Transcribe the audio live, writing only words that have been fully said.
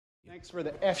Thanks for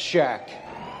the F Shack.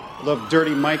 Love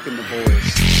Dirty Mike and the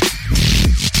boys.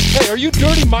 Hey, are you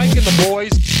Dirty Mike and the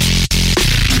boys?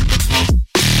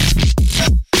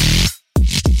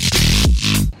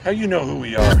 How you know who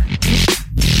we are?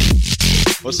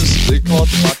 What's this? They call it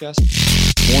the podcast?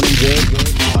 Morning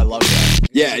Good. Oh, I love that.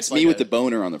 Yeah, it's me with the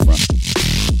boner on the front.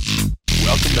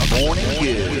 Welcome to Morning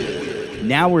Good.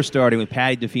 Now we're starting with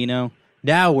Patty DeFino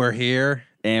Now we're here.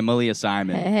 and Malia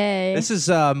Simon. Hey. This is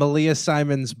Malia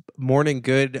Simon's Morning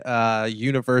Good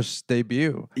universe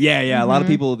debut. Yeah. A lot of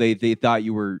people they thought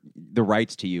you were the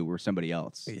rights to you were somebody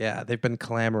else. Yeah, they've been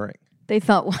clamoring. They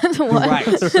thought what?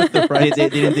 Rights. They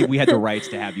didn't think we had the rights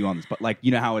to have you on this, but like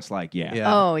you know how it's like,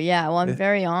 yeah. Oh, yeah. Well, I'm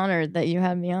very honored that you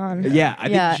had me on. Yeah,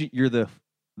 I think you're the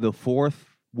fourth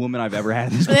woman I've ever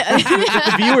had.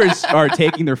 The viewers are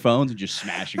taking their phones and just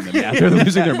smashing them down. They're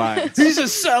losing their minds. He's a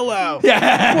sellout.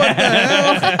 Yeah. What the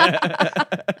hell?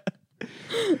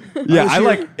 Yeah,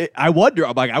 I wonder.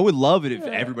 I'm like, I would love it if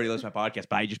everybody listens to my podcast,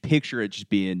 but I just picture it just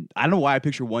being. I don't know why I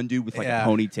picture one dude with like a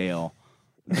ponytail,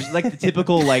 just like the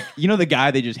typical like the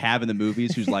guy they just have in the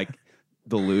movies who's like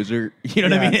the loser. You know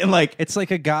what I mean? And like it's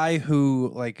like a guy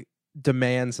who like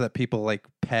demands that people like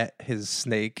pet his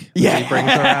snake. Yeah, he brings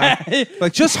around.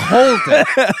 Like just hold it.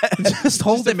 Just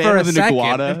hold it for a second.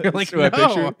 Iguana. You're like, no.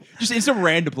 no. Just in some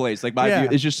random place. Like my view,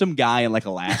 it's just some guy in like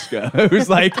Alaska who's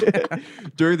like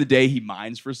during the day he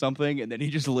mines for something and then he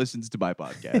just listens to my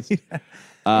podcast.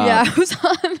 Yeah,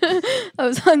 I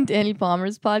was on Danny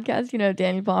Palmer's podcast. You know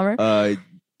Danny Palmer? I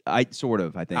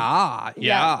think.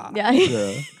 Yeah. Yeah.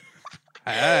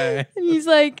 Hey. And he's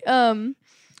like,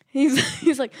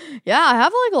 he's like, yeah, I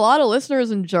have like a lot of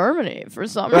listeners in Germany for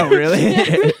some reason. Oh, really?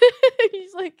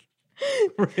 He's like,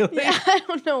 Really? yeah, I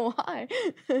don't know why.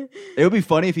 It would be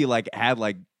funny if he like had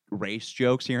like race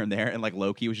jokes here and there, and like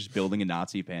Loki was just building a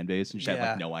Nazi fan base and just had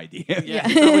like no idea. Yeah,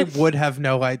 he probably would have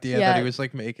no idea that he was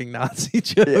like making Nazi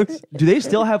jokes. Do they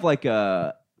still have like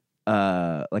a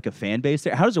fan base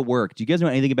there? How does it work? Do you guys know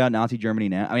anything about Nazi Germany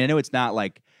now? I mean, I know it's not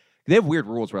like they have weird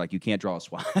rules where like you can't draw a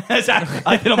swastika. I'm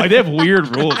like they have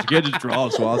weird rules. You can't just draw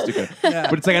a swastika. Yeah.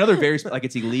 But it's like another very like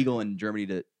it's illegal in Germany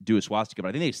to do a swastika. But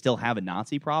I think they still have a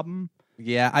Nazi problem.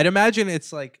 Yeah, I'd imagine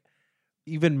it's like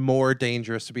even more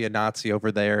dangerous to be a Nazi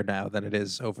over there now than it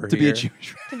is over To be here. a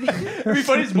Jewish. It'd be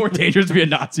funny. It's more dangerous to be a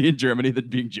Nazi in Germany than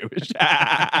being Jewish.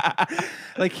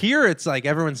 Like here, it's like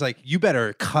everyone's like, you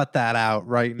better cut that out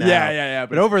right now. Yeah.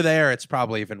 But over there, it's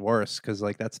probably even worse because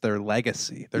like that's their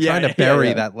legacy. They're Yeah, trying to bury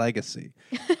yeah. that legacy.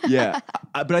 Yeah.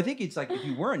 But I think it's like if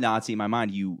you were a Nazi in my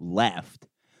mind, you left.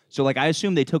 So like I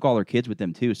assume they took all their kids with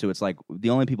them too. So it's like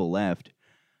the only people left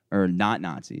are not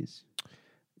Nazis.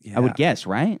 Yeah. I would guess,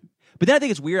 right? But then I think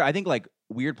it's weird. I think like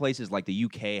weird places like the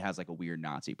UK has like a weird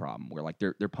Nazi problem where like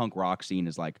their punk rock scene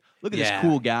is like, look at this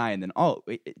cool guy, and then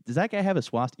wait, does that guy have a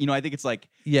swastika? I think it's like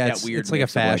that weird. It's like a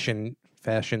mix of,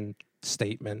 fashion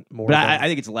statement more. But than, I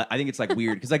think it's like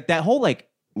weird because like that whole like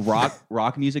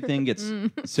rock music thing gets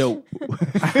so.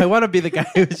 I want to be the guy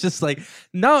who's just like,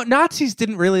 no, Nazis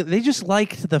didn't really. They just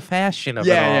liked the fashion of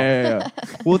it all. Yeah.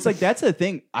 Well, it's like that's the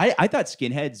thing. I thought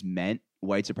skinheads meant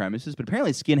white supremacists, but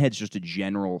apparently skinheads just a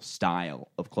general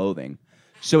style of clothing.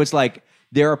 So it's like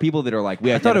there are people that are like,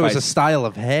 I thought it was a style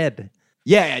of head.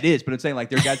 Yeah, it is. But I'm saying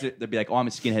like there are guys that be like, oh, I'm a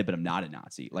skinhead, but I'm not a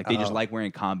Nazi. Like they just like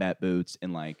wearing combat boots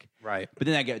and like right. But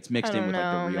then that gets mixed in with like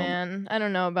the real. Man. I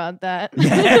don't know about that.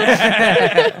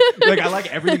 Like I like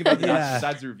everything about the Nazis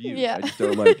besides their views. Yeah. I just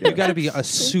don't like it. You got to be a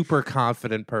super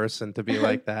confident person to be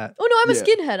like that. Oh, no, I'm a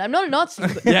skinhead. I'm not a Nazi.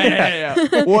 But Yeah.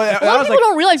 Well, a lot of people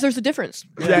don't realize there's a difference.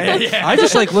 Yeah. I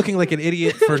just like looking like an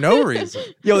idiot for no reason.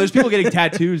 Yo, there's people getting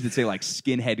tattoos that say like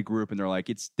skinhead group, and they're like,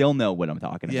 they'll know what I'm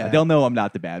talking about. Yeah. They'll know I'm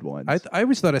not the bad ones. I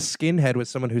always thought a skinhead was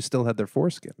someone who still had their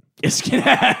foreskin. Skinhead.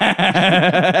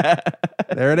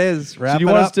 There it is. Wrap So do you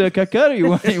it want up. us to cut or you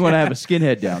want to have a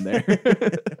skinhead down there?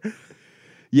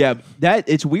 Yeah,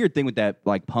 it's a weird thing with that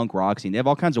like punk rock scene. They have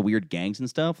all kinds of weird gangs and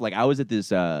stuff. Like I was at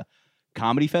this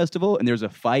comedy festival, and there's a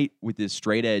fight with this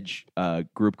straight edge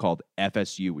group called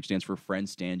FSU, which stands for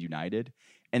Friends Stand United,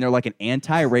 and they're like an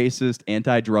anti-racist,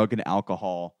 anti-drug and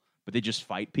alcohol, but they just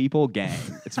fight people gang.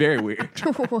 It's very weird.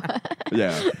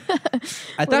 Yeah.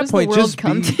 At What that does the point, world just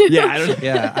come be, to? Yeah, I don't know.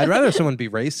 yeah. I'd rather someone be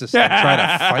racist and try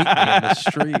to fight me on the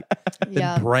street than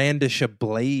Yeah. brandish a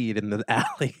blade in the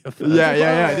alley.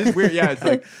 Yeah. It is weird. Yeah, it's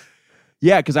like,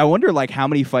 yeah, because I wonder like how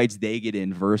many fights they get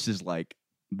in versus like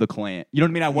the Klan. You know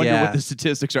what I mean? I wonder Yeah. what the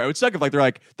statistics are. It would suck if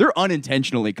like they're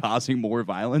unintentionally causing more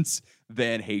violence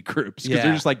than hate groups because they're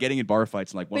Yeah. just like getting in bar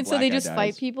fights and like one Wait, so black they guy just dies.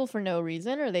 fight people for no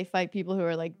reason, or they fight people who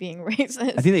are like being racist?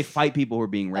 I think they fight people who are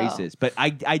being racist, but I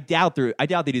doubt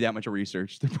they do that much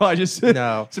research. They're probably just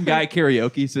No. some guy at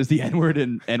karaoke says the N-word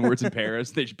and N-words in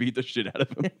Paris. They just beat the shit out of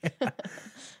him.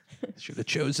 Should have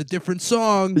chose a different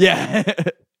song. Yeah,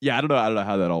 yeah. I don't know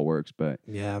how that all works, but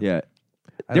Yeah. yeah.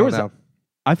 I There don't was know.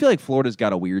 I feel like Florida's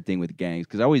got a weird thing with gangs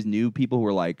because I always knew people who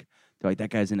were like, they're like,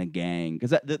 that guy's in a gang.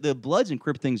 Because the Bloods and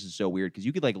Crip things is so weird because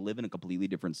you could like live in a completely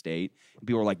different state. And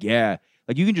people are like, yeah,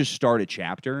 like you can just start a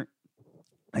chapter.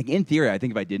 Like in theory, I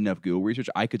think if I did enough Google research,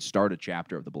 I could start a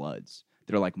chapter of the Bloods.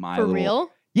 They're like my For little,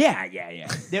 real? Yeah.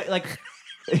 They're like,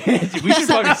 dude, we should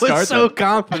fucking I was start so them.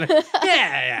 confident.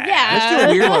 Yeah. Let's do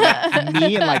a weird one. Like,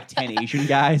 me and like 10 Asian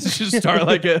guys just start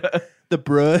like a The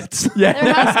Broods. yeah.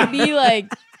 There has to be like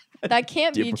that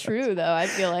can't be Different. true though. I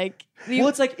feel like Well,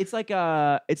 it's like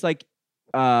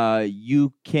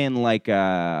you can like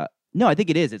no, I think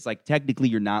it is. It's like technically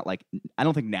you're not like I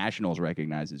don't think Nationals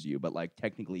recognizes you, but like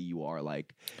technically you are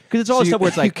like because it's all So the stuff where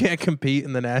it's you like can't compete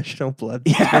in the national blood.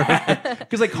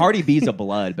 because like Cardi B's a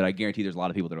blood, but I guarantee there's a lot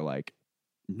of people that are like,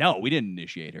 no, we didn't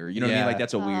initiate her. You know what I mean? Yeah. Like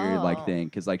that's a weird like Oh. thing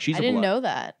because like she's I a didn't blood. know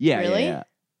that. Yeah, Really?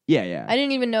 yeah. I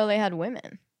didn't even know they had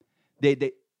women.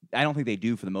 They I don't think they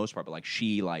do for the most part, but like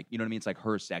she like you know what I mean? It's like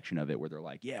her section of it where they're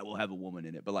like, yeah, we'll have a woman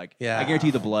in it, but like Yeah. I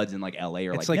guarantee the Bloods in like LA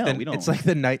are It's like, like no, the we don't. it's like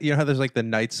the night. You know how there's like the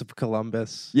Knights of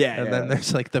Columbus. Yeah, and yeah. then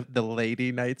there's like the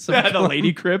Lady Knights of the Columbus.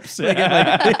 Lady Crips. They get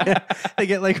like they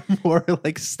get like more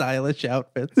like stylish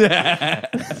outfits. They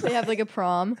have like a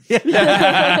prom. They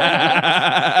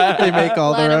make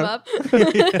all Line their 'em own. up.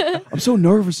 I'm so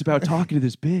nervous about talking to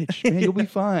this bitch. Man, you'll be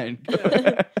fine.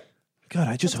 God,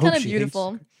 I just It's hope kind of she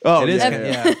beautiful. Oh, It is yeah, kinda-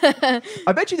 yeah.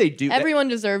 I bet you they do. Everyone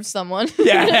deserves someone.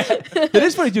 Yeah, it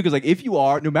is funny too because like if you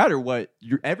are, no matter what,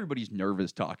 everybody's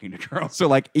nervous talking to girls. So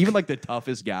like even like the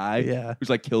toughest guy, Yeah. who's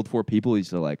like killed 4 people, he's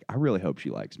still like, I really hope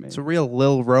she likes me. It's a real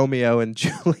Lil Romeo and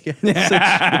Juliet.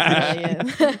 Yeah.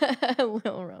 Lil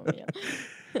Romeo.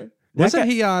 Wasn't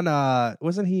guy- he on?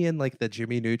 Wasn't he in like the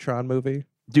Jimmy Neutron movie?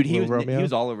 Dude, he Lil was Romeo? he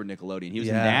was all over Nickelodeon. He was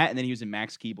in Yeah. that, and then he was in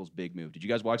Max Keeble's Big Move. Did you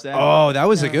guys watch that? Oh, that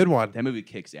was a No. good one. That movie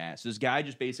kicks ass. This guy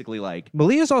just basically like,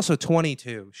 Malia's also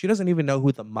 22. She doesn't even know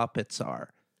who the Muppets are.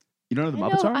 you don't know who the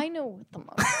Muppets are? I know what the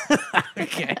Muppets.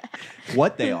 Okay.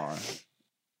 What they are,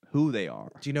 who they are.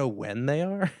 Do you know when they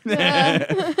are?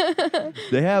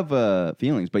 They have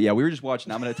feelings, but yeah, we were just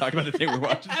watching. I'm going to talk about the thing we're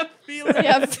watching.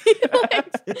 Yeah, feelings.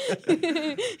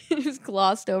 You just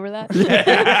glossed over that.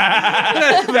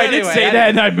 I did Anyway, say that,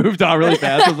 and I moved on really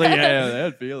fast. I was like, yeah, they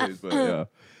had feelings, but yeah.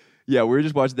 Yeah, we were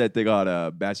just watching that thing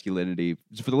on masculinity.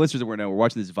 Just for the listeners that weren't know, we're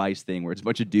watching this Vice thing where it's a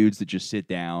bunch of dudes that just sit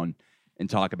down and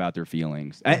talk about their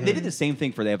feelings. And they did the same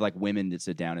thing for they have like women that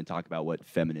sit down and talk about what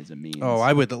feminism means. Oh,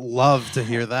 I would love to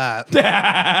hear that.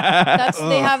 That's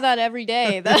they have that every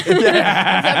day. That's every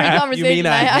You conversation mean a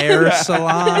I have. hair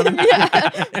salon?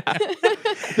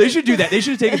 They should do that. They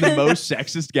should have taken the most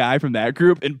sexist guy from that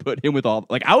group and put him with all.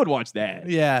 Like, I would watch that.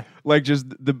 Yeah. Like, just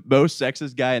the most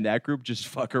sexist guy in that group just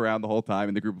fuck around the whole time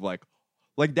in the group of like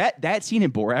that scene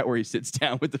in Borat where he sits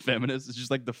down with the feminists is just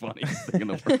like the funniest thing in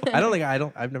the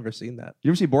world. I've never seen that.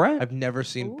 You ever seen Borat? I've never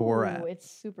seen Ooh, Borat. it's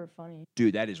super funny.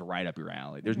 Dude, that is right up your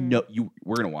alley. There's Mhm.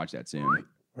 we're gonna watch that soon.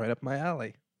 Right up my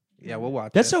alley. Yeah, we'll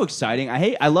watch That's it. so exciting.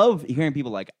 I love hearing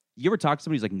people like, you ever talk to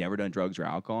somebody who's like never done drugs or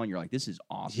alcohol and you're like, this is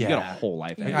awesome. You got a Yeah. whole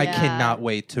life ahead I of you. cannot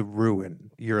wait to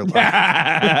ruin your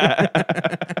life.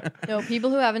 No, people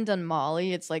who haven't done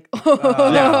Molly, it's like,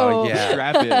 Oh, yeah.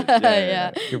 Strap in.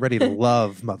 Yeah. You're ready to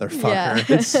love, motherfucker. Yeah.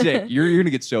 It's sick. You're gonna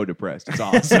get so depressed. It's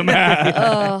awesome.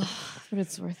 Oh, but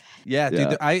it's worth it. Yeah,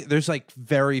 Yeah. dude. There's like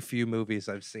very few movies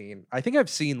I've seen. I think I've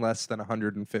seen less than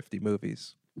 150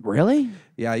 movies. Really?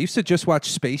 Yeah, I used to just watch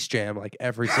Space Jam like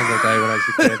every single day when I was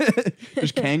a kid.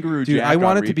 There's Kangaroo Dude, Jack I on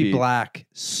wanted to be repeat. black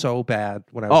so bad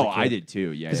when I was Oh, a kid. I did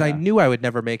too. Yeah, Because I knew I would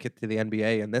never make it to the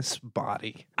NBA in this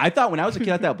body. I thought when I was a kid,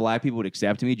 I thought black people would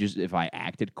accept me just if I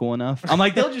acted cool enough. I'm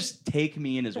like, they'll just take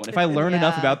me in as one if I learn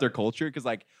enough Yeah. about their culture. Because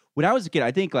like when I was a kid,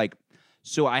 I think like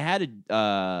so I had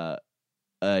a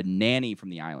nanny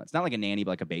from the islands, not like a nanny,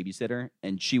 but like a babysitter,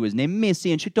 and she was named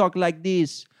Missy, and she talked like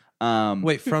this.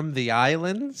 Wait, from the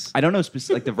islands? I don't know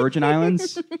specific like the Virgin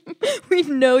Islands. We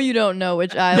know you don't know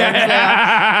which islands they are.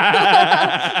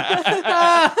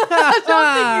 I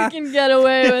don't think you can get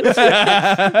away with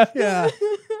it. Yeah.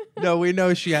 No, we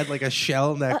know she had like a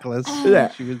shell necklace.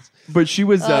 Yeah. She was. But she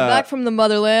was Back from the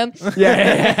motherland.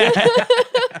 yeah.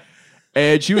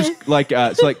 And she was like,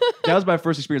 that was my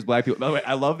first experience with black people. By the way,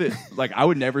 I love it. Like, I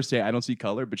would never say I don't see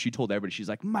color, but she told everybody, she's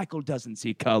like, Michael doesn't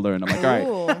see color. And I'm like,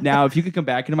 all right, Ooh. now if you could come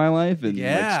back into my life and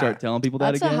like, start telling people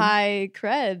That's that again. a high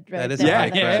cred, right? That is there. a high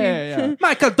That cred. you-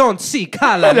 Michael don't see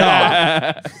color.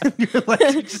 No. You're like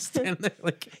you just stand there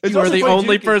like It's you are also the funny,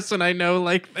 only too, 'cause- person I know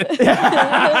like this.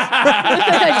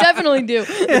 I definitely do.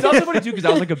 It's also funny too because I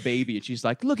was like a baby, and she's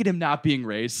like, "Look at him not being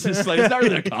racist. Like, it's not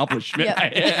really an accomplishment."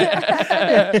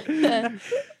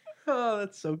 Oh,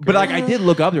 that's so good. But like, I did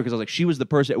look up to her because I was like, she was the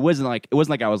person. It wasn't like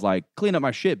I was like, clean up my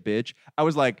shit, bitch. I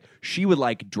was like, she would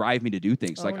like drive me to do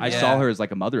things. Like, I yeah. saw her as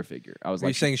like a mother figure. I was Are you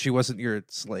like, saying she wasn't your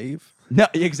slave? no,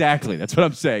 exactly. That's what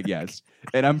I'm saying. Yes,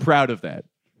 and I'm proud of that.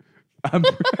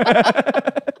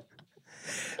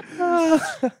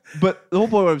 But the whole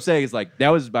point of what I'm saying is like that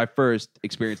was my first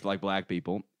experience with like black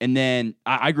people, and then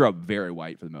I grew up very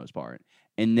white for the most part,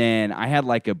 and then I had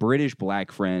like a British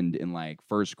black friend in like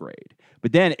first grade,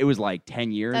 but then it was like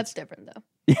 10 years. That's different though.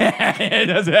 Yeah,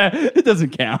 it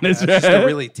doesn't count. It's Just a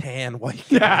really tan white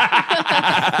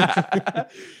guy.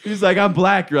 He's like, I'm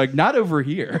black. You're like, not over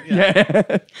here.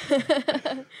 Yeah.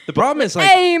 The problem is like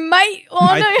Hey, mate. Oh,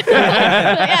 no.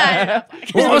 Yeah.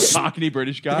 What's a Cockney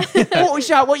British guy?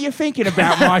 What you thinking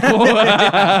about, Michael?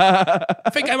 I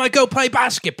think I might go play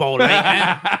basketball later.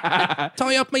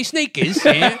 Tie up my sneakers.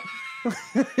 Yeah.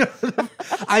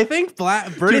 I think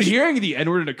Dude, British hearing the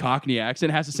N-word in a Cockney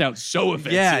accent has to sound so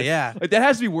offensive. Yeah. Like that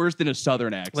has to be worse than a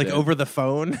Southern accent. like over the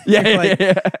phone. Yeah, You're like,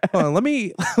 yeah. Hold on, let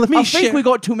me I share. think we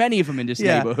got too many of them in this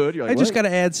neighborhood. You're like, I just what? got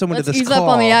to add someone Let's to this ease call. up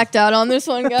on the act out on this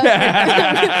one, guys.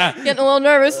 Getting a little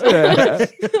nervous.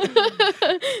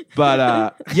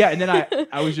 But yeah, and then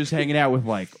I was just hanging out with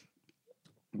like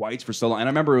whites for so long, and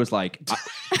I remember it was like.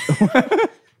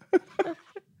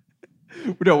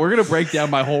 No, we're gonna break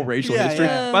down my whole racial Yeah, history.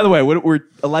 yeah. By the way, we're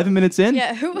 11 minutes in.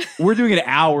 Yeah, who? We're doing an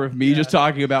hour of me just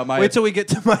talking about my. Wait till we get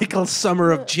to Michael's summer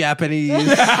of Japanese.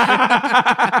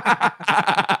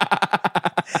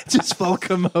 Just full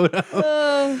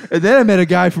Komodo. And then I met a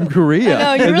guy from Korea. I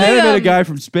know, you and really, then I met a um, guy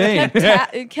from Spain.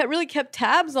 Really kept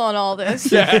tabs on all this.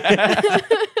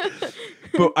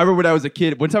 But I remember when I was a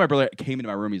kid, one time my brother came into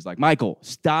my room, he's like, Michael,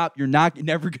 stop. You're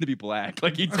never going to be black.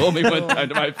 Like he told me one time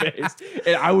to my face.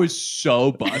 And I was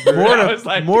so butthurt. I was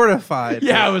like, Mortified.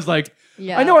 yeah, I was like,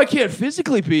 Yeah. I know I can't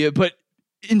physically be it, but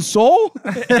in soul?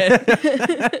 Because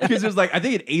it was like, I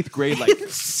think in 8th grade, like,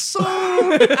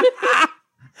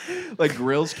 like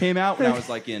Grills came out when I was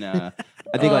like in I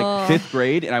think like 5th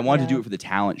grade, and I wanted to do it for the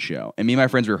talent show. And me and my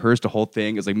friends rehearsed a whole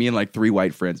thing. It was like me and like 3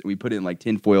 white friends, and we put in like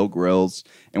tinfoil grills,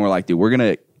 and we're like, dude, we're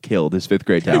gonna kill this 5th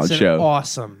grade talent It's an show.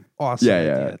 awesome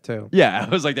idea too. Yeah, I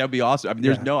was like, that'd be awesome. I mean,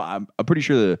 there's I'm pretty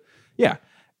sure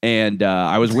and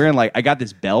I was wearing like I got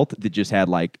this belt that just had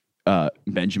like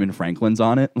Benjamin Franklin's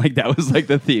on it. Like that was like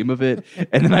the theme of it.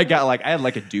 And then I had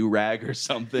like a do-rag or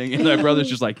something. And my brother's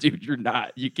just like, dude, you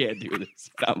can't do this.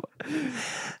 And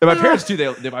my parents too,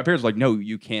 my parents were like, no,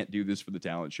 you can't do this for the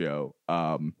talent show. Yeah,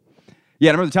 I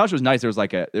remember the talent show was nice.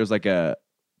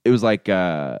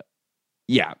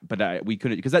 Yeah, but we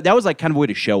couldn't, because that was like kind of a way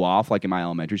to show off, like in my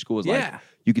elementary school, was like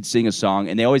you could sing a song,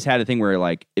 and they always had a thing where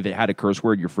like if it had a curse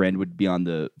word, your friend would be on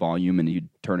the volume and you'd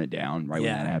turn it down when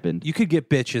that happened. You could get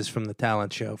bitches from the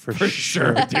talent show for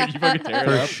Sure, dude. You fucking tear it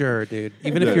For up. sure, dude.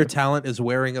 Even if your talent is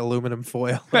wearing aluminum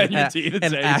foil And your teeth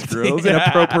and saying acting screws. and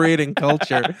appropriating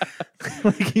culture.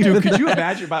 Dude, could you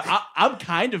imagine? I'm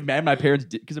kind of mad my parents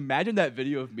did, because imagine that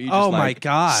video of me just Oh like, my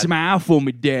God. smile for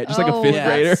me, dad. Just like a 5th Oh,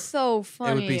 grader. That's so It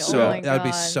funny. would be Oh so. my That would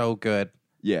be God. so good.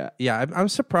 Yeah. Yeah, I'm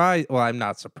surprised. Well, I'm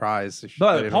not surprised.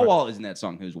 But Paul Wall is in that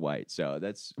song who's white, so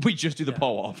we just do the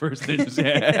Paul Wall first, then just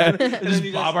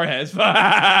bob our heads,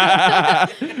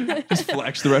 just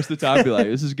flex the rest of the time, be like,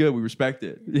 "This is good, we respect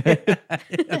it."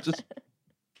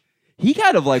 He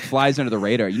kind of like flies under the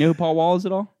radar. You know who Paul Wall is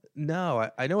at all? No,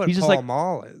 I know what He's just Paul like-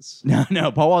 Mall is.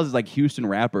 No. Paul Wall is like Houston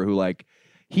rapper who like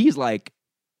he's like.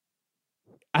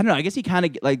 I don't know. I guess he kind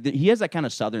of like he has that kind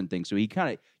of Southern thing. So you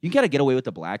kind of get away with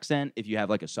the black accent if you have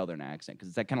like a Southern accent, because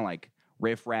it's that kind of like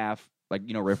riff raff, like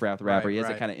riff raff the rapper. Right, He has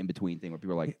right. that kind of in between thing where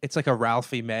people are like, It's like a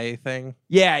Ralphie May thing.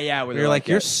 yeah. Where Where they're you're like,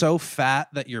 you're yeah. so fat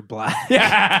that you're black. Yeah.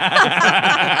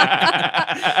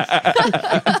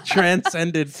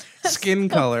 Transcended skin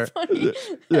color. Funny.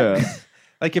 Yeah.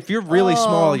 Like if you're really Oh.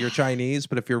 small, you're Chinese,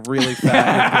 but if you're really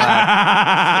fat,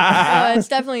 It's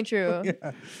definitely true.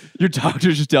 Your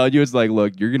doctor's just telling you, it's like,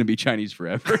 look, you're gonna be Chinese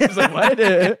forever. It's like, what?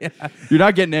 You're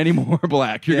not getting any more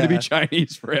black. You're gonna be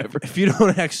Chinese forever. if you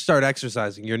don't start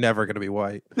exercising, you're never going to be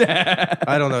white.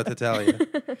 I don't know what to tell you.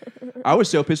 I was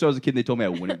so pissed when I was a kid. They told me I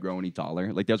wouldn't grow any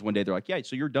taller. Like, there was one day they're like, yeah,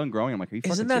 so you're done growing. I'm like, are you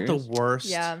fucking Isn't that serious? the worst?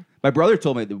 Yeah. My brother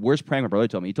told me the worst prank. My brother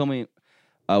told me. He told me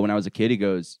when I was a kid, he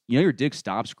goes, you know, your dick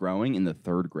stops growing in the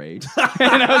 3rd grade.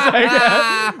 And I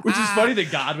was like, which is funny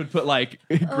that God would put like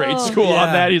grade Oh. school on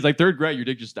Yeah. that. He's like, 3rd grade, your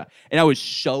dick just stopped. And I was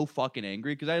so fucking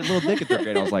angry because I had a little dick in 3rd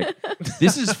grade. I was like,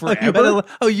 this is forever.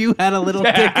 You had a little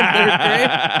dick in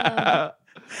 3rd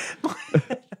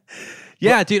grade?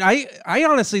 Yeah, dude, I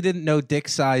honestly didn't know dick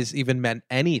size even meant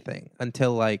anything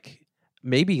until like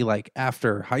maybe like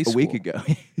after high A school. week ago.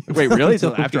 Wait, really? Until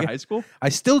Until after we- high school? I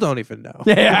still don't even know.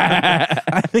 Yeah.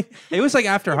 I think it was like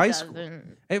after high It school.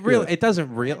 doesn't. It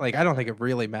doesn't really like I don't think it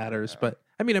really matters, but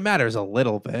I mean it matters a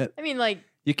little bit. I mean, like,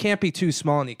 You can't be too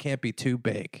small and you can't be too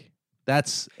big.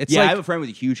 It's Yeah, I like have a friend with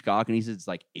a huge cock, and he says it's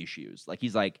like issues. Like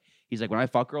he's like when I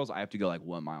fuck girls, I have to go like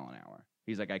 1 mile an hour.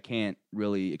 He's like, I can't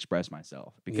really express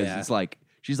myself because Yeah. it's like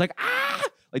she's like, ah.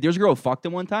 Like there's a girl who fucked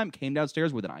him one time, came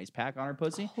downstairs with an ice pack on her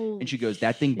pussy, and she goes,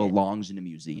 that thing belongs in a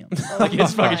museum. Like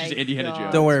it's fucking my just Indiana God.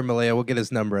 Jones. don't worry, Malia, we'll get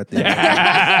his number at the end.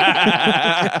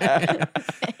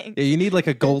 thanks. Yeah, you need like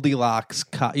a Goldilocks.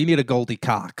 You need a Goldie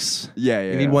Cox. Yeah,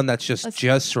 You need one that's That's-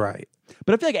 just right.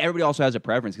 But I feel like everybody also has a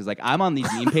preference because like I'm on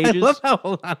these meme I pages. love how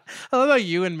hold on. I love how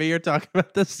you and me are talking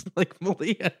about this. Like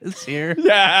Malia is here,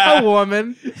 Yeah. a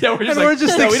woman. Yeah, we're just And like, we're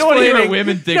just no, we don't want to hear what explaining-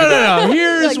 women think No, about no.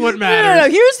 Here's Like, what No, no,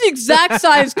 matters. here's the exact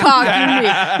size cock you need.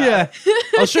 Yeah,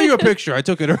 I'll show you a picture. I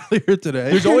took it earlier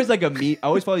today. There's always like a meme. I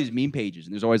always follow these meme pages,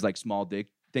 and there's always like small dick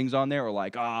things on there, or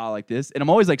like like this. And I'm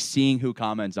always like seeing who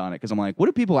comments on it because I'm like, what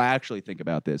do people actually think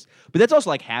about this? But that's also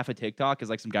like half a TikTok is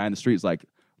like some guy in the street is like,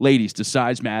 ladies, does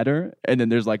size matter? And then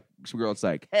there's like some girl that's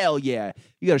like, hell yeah,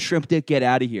 you got a shrimp dick, get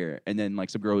out of here. And then like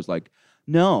some girl is like,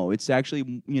 no, it's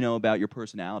actually, you know, about your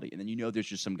personality. And then you know there's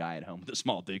just some guy at home with a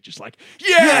small dick just like,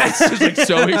 yes! Just like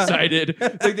so excited.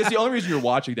 Like that's the only reason you're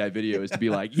watching that video is to be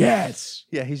like, yes.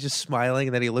 Yeah, he's just smiling,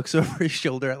 and then he looks over his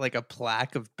shoulder at like a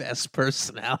plaque of best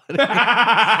personality. Thank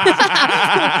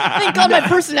God my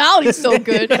personality's so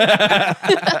good.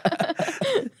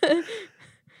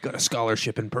 Got a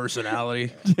scholarship in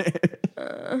personality.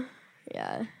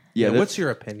 Yeah. Yeah, that- What's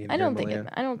your opinion? I don't think it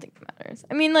matters.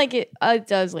 I mean, like it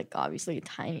does, like obviously a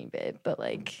tiny bit, but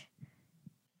like.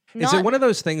 Is it one of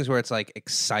those things where it's like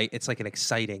It's like an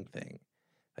exciting thing.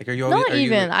 Like, are you? Not are you-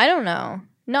 even. I don't know.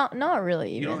 Not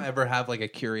really. You Even. don't ever have like a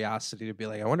curiosity to be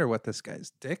like, I wonder what this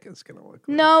guy's dick is gonna look like.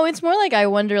 No, it's more like I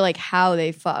wonder like how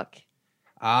they fuck.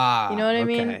 Ah, You know what I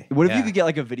mean? okay. What if you Yeah. could get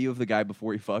like a video of the guy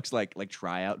before he fucks, like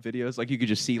tryout videos? Like you could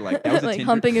just see like that was a like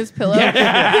Tinder. humping his pillow.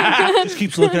 Just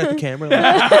keeps looking at the camera. Oh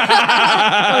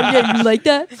yeah, you like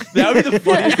that? That would be the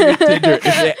funniest thing with Tinder.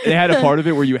 If they had a part of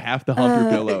it where you have to hump your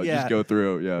pillow and yeah. just go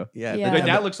through. Yeah. Yeah, Yeah. Like,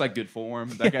 that looks like good form.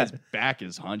 That guy's back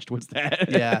is hunched. What's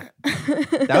that? yeah.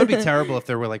 That would be terrible if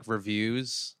there were like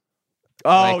reviews. Oh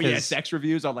Like, yeah, 'cause- sex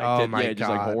reviews on like Oh, Tinder. my Yeah, just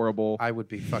like God. horrible. I would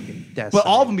be fucking desperate. But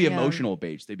all of them be Yeah. emotional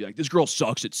based. They'd be like, "This girl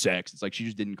sucks at sex." It's like she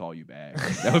just didn't call you back.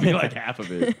 That would be like half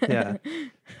of it. Yeah.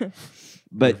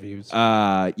 But Reviews.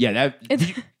 yeah, that. It's-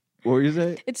 did you- what were you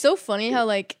saying? It's so funny how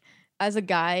like as a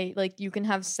guy, like you can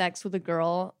have sex with a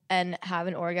girl and have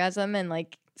an orgasm and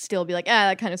like still be like,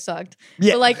 that kind of sucked.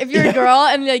 Yeah. But like if you're a girl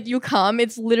and like you come,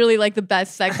 it's literally like the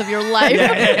best sex of your life.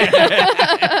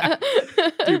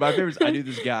 Dude, my favorite is I knew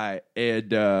this guy,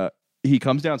 and he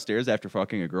comes downstairs after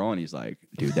fucking a girl, and he's like,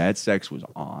 dude, that sex was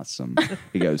awesome.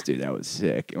 He goes, dude, that was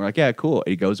sick. And we're like, yeah, cool.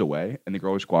 And he goes away, and the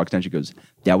girl just walks down. She goes,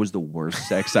 that was the worst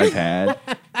sex I've had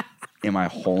in my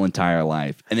whole entire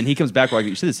life. And then he comes back, like,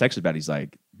 you said the sex was bad. He's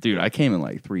like, dude, I came in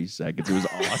like 3 seconds. It was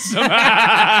awesome.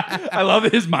 I love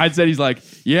his mindset. He's like,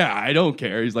 yeah, I don't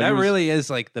care. He's like, that it was- really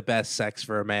is like the best sex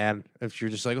for a man. If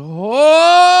you're just like,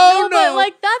 oh no, But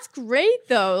like that's great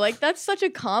though. Like that's such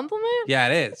a compliment. yeah,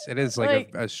 it is. It is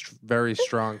like, Like- very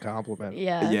strong compliment.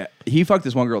 Yeah. Yeah, he fucked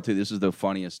this one girl too. This is the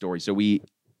funniest story. So he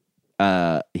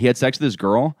had sex with this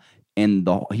girl, and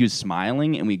he was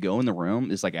smiling, and we go in the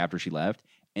room. It's like after she left,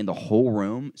 and the whole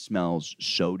room smells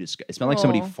so disgusting. It smelled like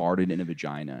somebody Oh. farted in a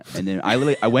vagina, and then I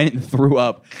went and threw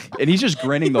up, and he's just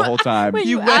grinning the whole time. Wait,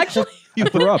 you went- actually You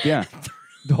threw up, yeah.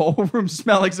 The whole room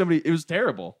smelled like somebody. It was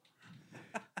terrible.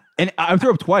 And I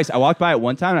threw up twice. I walked by it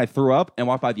one time and I threw up, and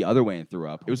walked by the other way and threw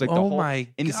up. It was like the Oh whole. my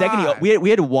In the second, God. we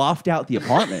had to waft out the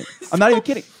apartment. I'm not even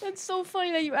kidding. That's so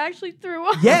funny that you actually threw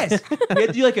up. Yes, we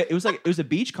had to do it was a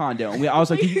beach condo, and I was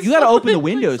like, you got to open the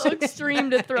windows. Like, so extreme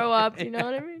to throw up. You know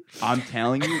what I mean? I'm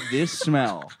telling you, this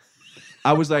smell.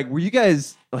 I was like, were you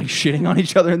guys like shitting on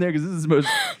each other in there? Because this is the most.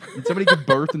 Did somebody give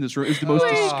birth in this room? It's the most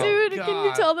Wait, disgusting. dude, can you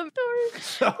God. tell them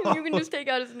story? You can just take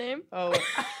out his name. Oh,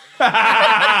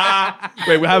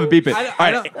 Wait, we'll have a beep it. I All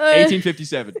right, don't-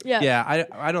 1857. Yeah. yeah.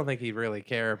 I don't think he'd really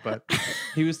care, but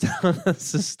he was telling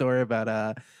us a story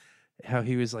about how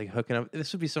he was like hooking up.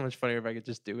 This would be so much funnier if I could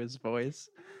just do his voice.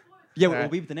 Yeah, All we'll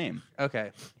right. beep the name.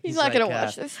 Okay. He's not gonna like,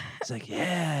 watch this. He's like,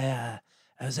 yeah,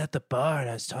 I was at the bar and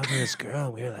I was talking to this girl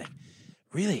and we were like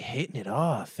really hitting it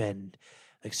off. And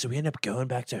like, so we ended up going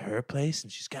back to her place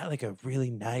and she's got like a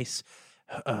really nice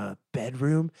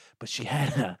bedroom, but she had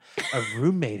a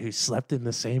roommate who slept in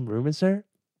the same room as her.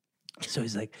 So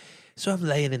he's like, so I'm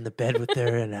laying in the bed with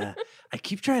her and I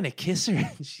keep trying to kiss her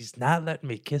and she's not letting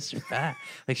me kiss her back.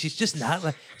 Like, she's just not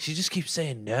like, she just keeps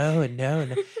saying no and no.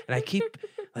 And I keep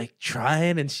like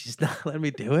trying and she's not letting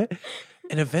me do it.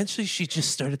 And eventually she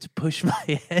just started to push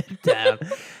my head down.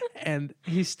 And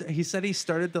he said he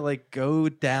started to like go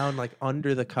down like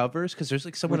under the covers because there's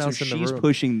like someone So else in the room. she's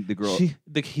pushing the girl.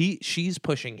 She's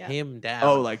pushing him down.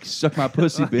 Oh, like suck my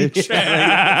pussy, bitch.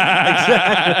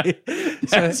 Yeah, exactly.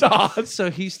 That's awesome. So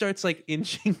he starts like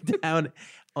inching down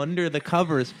under the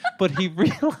covers, but he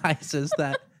realizes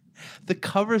that the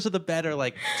covers of the bed are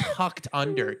like tucked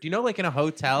under. Do you know, like in a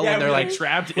hotel when they're like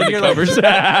trapped when in the you're, like-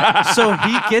 covers. So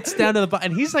he gets down to the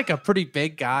bottom, and he's like a pretty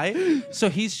big guy. So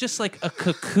he's just like a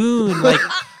cocoon,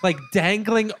 like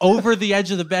dangling over the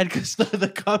edge of the bed because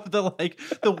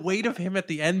the weight of him at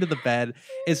the end of the bed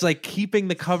is like keeping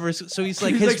the covers. So he's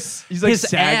like he's like his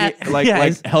sagging, ass- like yeah, like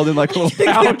his- held in like a little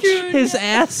pouch. his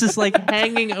ass is like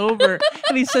hanging over,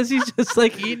 and he says he's just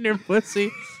like eating her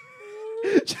pussy.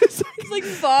 Just He's like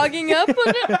fogging up on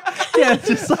it. Yeah,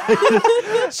 just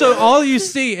like so. All you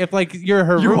see, if like you're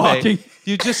her You're roommate, walking.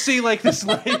 you just see like this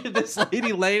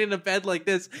lady laying in a bed like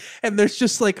this, and there's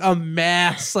just like a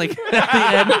mass like at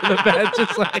the end of the bed,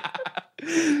 just like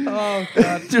oh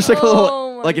god, Just like a Oh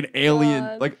little, my like an alien,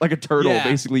 God. like a turtle, Yeah.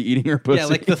 basically eating her pussy. yeah,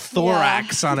 like the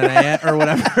thorax on an ant or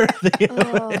whatever.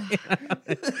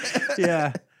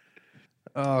 Yeah.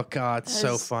 Oh god,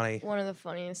 so That's funny. One of the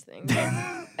funniest things.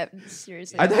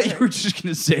 Seriously. I thought ever. you were just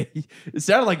gonna say. It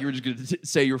sounded like you were just gonna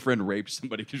say your friend raped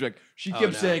somebody because like she kept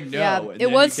no. saying no. Yeah, and it then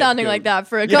you was kept sounding going. like that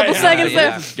for a Yeah, couple yeah, seconds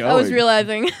yeah. there. I was Going.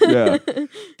 realizing. Yeah.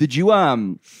 Did you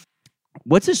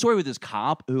What's the story with this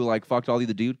cop who like fucked all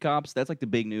the dude cops? That's like the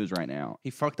big news right now. He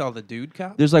fucked all the dude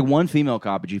cops. There's like one female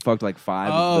cop, but she fucked like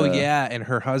five. Oh of the- yeah, and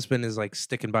her husband is like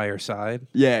sticking by her side.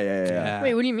 yeah.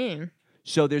 Wait, what do you mean?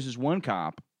 So there's this one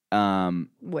cop,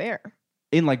 Where?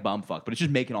 in like bumfuck, but it's just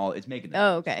making all. It's making.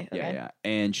 Oh, okay. Yeah.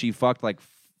 And she fucked like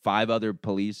 5 other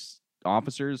police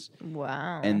officers,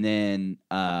 Wow. and then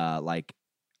like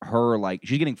her like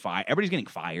she's getting fired. Everybody's getting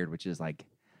fired, which is like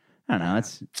I don't know.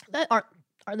 It's that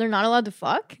are they not allowed to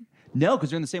fuck? no,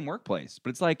 because they're in the same workplace. But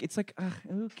it's like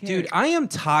okay, Dude, I am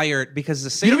tired because the You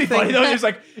same know, it'd be thing. funny though. It's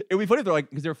like it'd be funny if they're like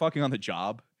because they're fucking on the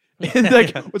job. And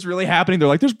like, what's really happening? They're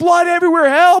like, "There's blood everywhere!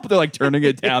 Help!" They're like turning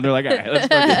it down. They're like, "All right, let's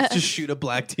fucking." Just shoot a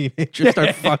black teenager,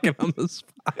 start fucking on the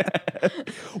spot.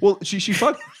 Well, she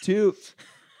fucked 2.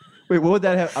 Wait, what would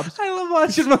that have? I love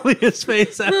watching Malia's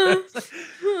face.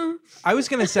 I was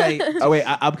gonna say, Oh wait,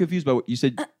 I'm confused by what you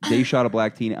said. They shot a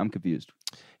black teen. I'm confused.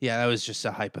 yeah, that was just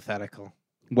a hypothetical.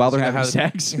 While they're You know having how-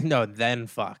 sex. No, then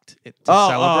fucked. To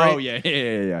celebrate. Oh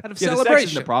yeah. Out of The sex isn't the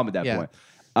celebration. problem at that Yeah. point.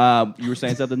 You were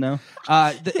saying something now?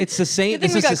 It's the same. I think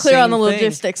this we is got the clear on the same thing.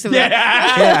 logistics of it. Yeah,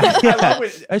 I love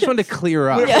it. I just wanted to clear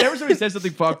up. Whenever somebody says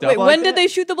something fucked up, Wait, like when did that, they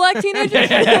shoot the black teenager?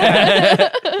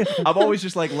 I'm always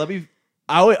just like, let me.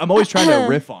 I'm always trying to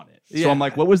riff on it. So Yeah. I'm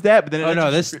like, what was that? But then Oh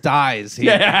no, this dies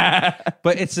here. Yeah.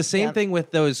 But it's the same Yeah. thing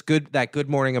with those Good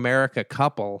Morning America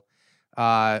couple.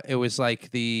 It was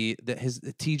like the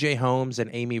TJ Holmes and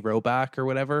Amy Robach or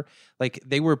whatever. Like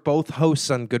they were both hosts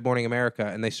on Good Morning America,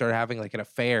 and they started having like an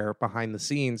affair behind the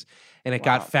scenes, and it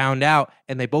got found out,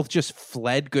 and they both just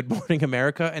fled Good Morning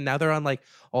America, and now they're on like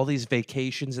all these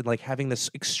vacations and like having this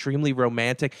extremely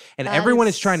romantic, and everyone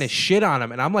is trying to shit on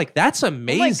them, and I'm like, that's Oh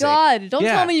amazing. my god! Don't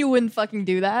Yeah. tell me you wouldn't fucking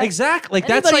do that. Exactly. Like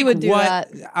that's Anybody like would do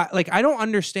what that. I don't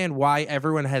understand why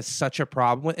everyone has such a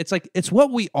problem with. It's like it's what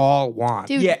we all want.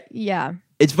 Dude. Yeah. Yeah.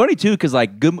 It's funny too, because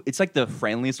like good, it's like the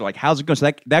friendliest. Like, how's it going?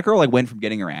 So that girl like went from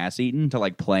getting her ass eaten to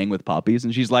like playing with puppies,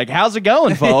 and she's like, "How's it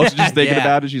going, folks?" She's just thinking Yeah.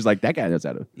 about it. She's like, "That guy knows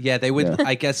how to." Yeah, they would. Yeah.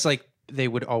 I guess like they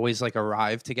would always like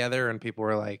arrive together, and people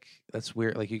were like, "That's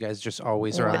weird." Like you guys just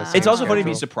always are on the Wow. same. It's also funny to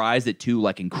be schedule. surprised that 2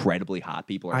 like incredibly hot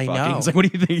people are I fucking. know. It's like,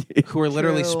 what do you think? who are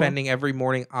literally True. spending every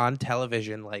morning on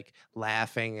television, like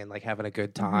laughing and like having a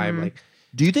good time. Mhm. Like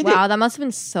Do you think? Wow, that must have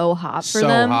been so hot for so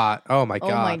them. hot. Oh my Oh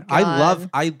god. my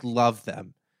I love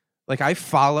them. Like I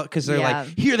follow because they're Yeah.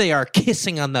 like, here they are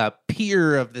kissing on the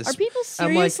pier of this. Are people I'm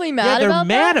like, seriously yeah, mad they're about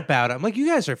mad that? about it. I'm like, you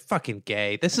guys are fucking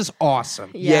gay. This is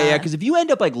awesome. Yeah. Because if you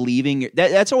end up like leaving,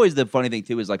 that's always the funny thing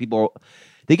too. Is like people,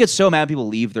 they get so mad people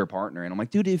leave their partner, and I'm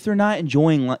like, dude, if they're not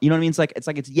enjoying, you know what I mean?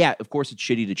 It's yeah, of course it's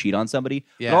shitty to cheat on somebody,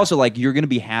 Yeah. but also like you're gonna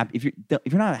be happy if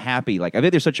you're not happy. Like I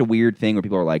think there's such a weird thing where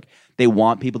people are like they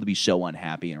want people to be so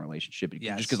unhappy in a relationship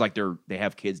just because like they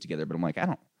have kids together. But I'm like, I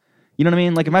don't. You know what I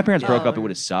mean? Like if my parents broke up, it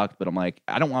would have sucked. But I'm like,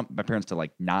 I don't want my parents to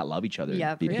like not love each other,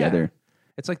 and be Yeah. together.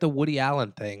 It's like the Woody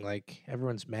Allen thing. Like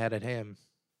everyone's mad at him.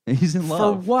 He's in For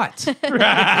love. what? Just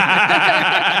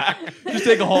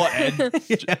take a whole end.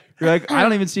 You're like, I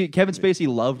don't even see Kevin Spacey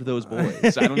loved those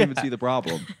boys. I don't even see the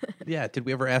problem. Yeah. Did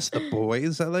we ever ask the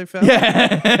boys how they felt?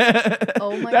 Yeah.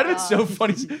 Oh my That'd been so God.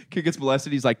 funny. Kid gets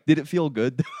molested. He's like, did it feel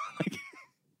good? Like,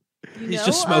 You He's know,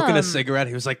 just smoking a cigarette.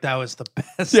 He was like, that was the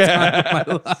best Yeah. time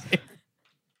of my life.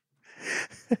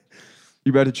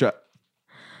 you better try.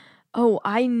 Oh,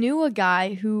 I knew a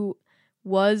guy who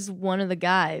was one of the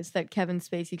guys that Kevin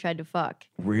Spacey tried to fuck.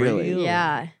 Really?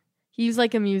 Yeah. He's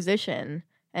like a musician,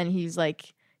 and he's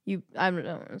like, I don't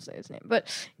want to say his name, but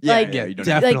Yeah, like, yeah, you don't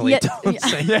Definitely Like, don't yeah.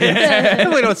 say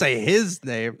definitely don't say his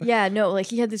name. yeah, no, like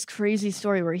he had this crazy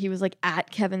story where he was like at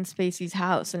Kevin Spacey's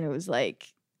house, and it was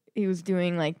like he was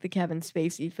doing like the Kevin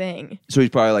Spacey thing. So he's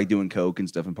probably like doing coke and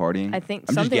stuff and partying. I think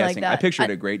I'm something just like guessing. that. I pictured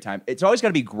a great time. It's always got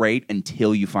to be great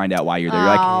until you find out why you're there. You're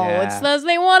like, Oh, Yeah. it says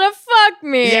they want to fuck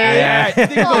me. yeah. You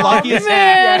think you're the Oh, luckiest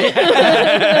man.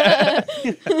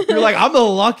 You're like, I'm the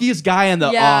luckiest guy in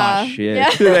the. Yeah. Oh shit!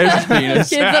 Yeah. There's his penis.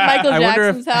 Kids at Michael I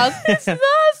wonder Jackson's house. This is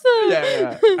awesome.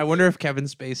 Yeah. I wonder if Kevin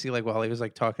Spacey, like while he was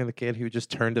like talking to the kid, he would just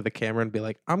turn to the camera and be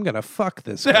like, "I'm gonna fuck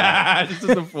this guy." Just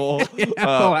as a full, Full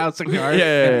house of cards.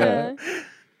 Yeah.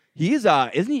 He's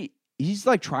isn't he? He's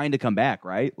like trying to come back,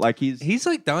 right? Like He's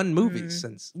like done movies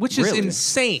since, which is Really?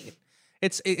 insane.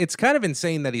 It's kind of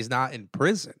insane that he's not in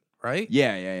prison, right?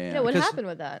 yeah. Yeah, what Because- happened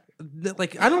with that?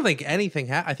 Like I don't think anything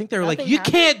happened. I think they were like, Nothing "You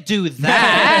happened? can't do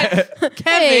that, Hey,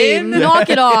 Kevin. knock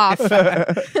it off.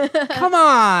 Come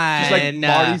on." Just like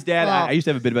Marty's dad. Well- I used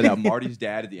to have a bit about that. Marty's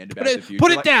dad at the end of Back to the Future.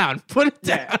 Put it like- down. Put it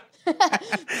down.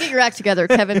 Get your act together,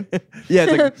 Kevin. Yeah,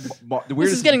 it's like the This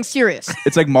weirdest. is getting serious.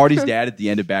 It's like Marty's dad at the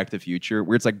end of Back to the Future,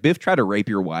 where it's like Biff tried to rape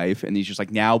your wife, and he's just like,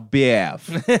 "Now, Biff,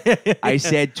 I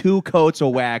said 2 coats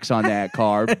of wax on that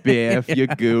car, Biff, you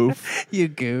goof." You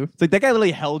goof. It's like that guy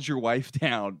literally held your wife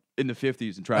down in the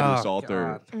 50s and tried to Oh, assault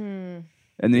her, God. Mm.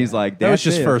 and then he's like, That was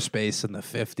 "That's just it." first base in the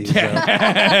 50s.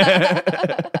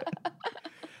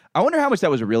 I wonder how much that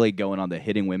was really going on the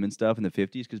hitting women stuff in the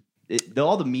 50s because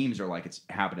all the memes are like it's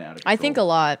happening out of control. I think a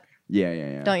lot,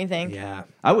 Yeah. don't you think? Yeah.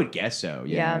 I would guess so.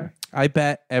 Yeah. Yeah. I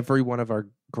bet every one of our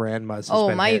grandmas has Oh,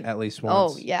 been my- hit at least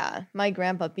once. Oh yeah, my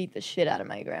grandpa beat the shit out of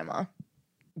my grandma.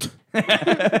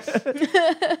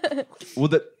 Well,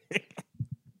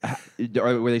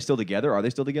 were they still together? Are they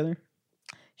still together?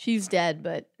 She's dead,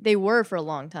 but they were for a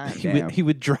long time. Damn. He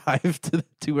would drive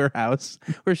to her house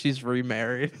where she's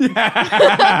remarried. How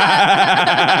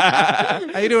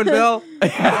you doing, Bill?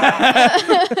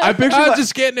 I picture I was like,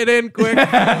 just getting it in quick. I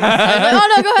was like,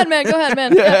 oh no, go ahead, man. Go ahead,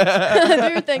 man. Yeah.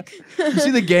 Do your thing. you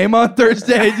see the game on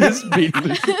Thursday. Just beating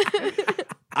the shit.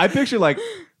 I picture like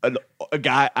a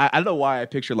guy. I don't know why I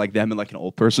picture like them in like an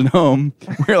old person home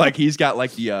where like he's got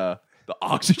like the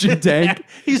oxygen tank.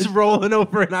 He's rolling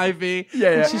over an IV. Yeah.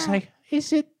 And she's like,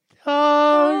 is it?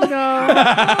 Oh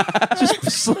no.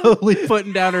 Just slowly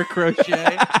putting down her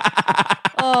crochet.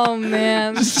 Oh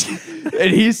man.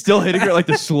 And he's still hitting her at like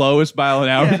the slowest mile an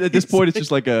hour. Yeah, At this he's point, it's like-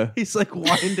 just like a. He's like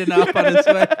winding up on his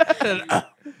way.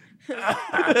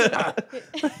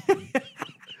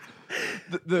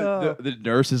 The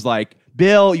nurse is like,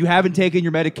 Bill, you haven't taken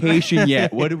your medication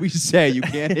yet. What did we say? You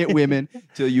can't hit women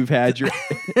till you've had your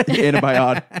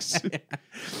antibiotics.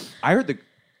 I heard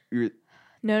No.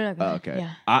 Go ahead. okay.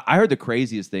 Yeah. I heard the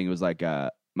craziest thing. It was like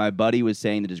my buddy was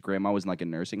saying that his grandma was in like a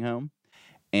nursing home,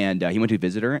 and he went to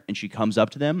visit her, and she comes up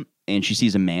to them, and she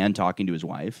sees a man talking to his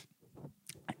wife,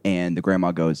 and the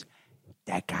grandma goes,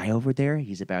 "That guy over there,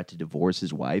 he's about to divorce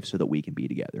his wife so that we can be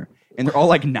together." And they're all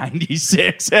like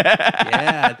 96.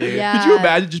 Yeah, dude. Yeah. Could you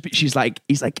imagine? He's like,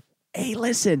 "Hey,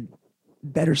 listen,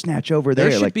 better snatch over there."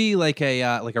 There should Like, be like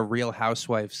a Real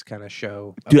Housewives kind of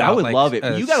show. dude, I about, would like, love it.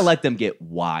 a You got to let them get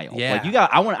wild. Yeah. Like, you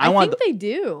got. I want. I think they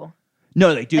do.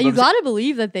 No, they do. And but you I'm got to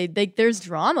believe that they there's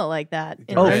drama like that.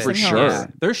 In Oh, nursing for homes. sure. Yeah.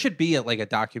 There should be like a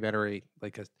documentary,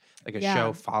 like a Yeah.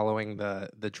 show following the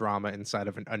drama inside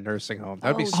of a nursing home.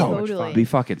 That would be Oh, so much totally. fun. It'd be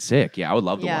fucking sick. Yeah, I would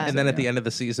love to Yeah. watch. And then that, at the yeah. end of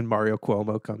the season, Mario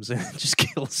Cuomo comes in and just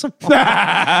kills them. all.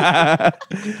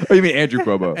 Oh, you mean Andrew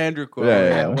Cuomo? Andrew Cuomo,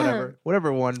 Yeah, yeah, yeah.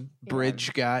 whatever one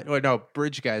bridge guy. Oh no,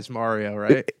 bridge guy's Mario,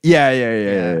 right? Yeah.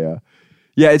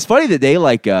 Yeah, it's funny that they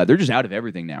like they're just out of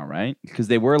everything now, right? Because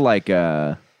they were like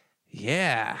Yeah.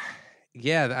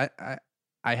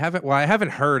 I haven't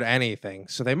heard anything,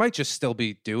 so they might just still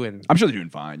be doing. I'm sure they're doing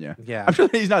fine. Yeah. Yeah. I'm sure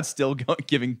he's not still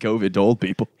giving COVID to old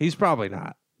people. He's probably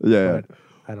not. Yeah. But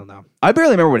I don't know. I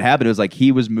barely remember what happened. It was like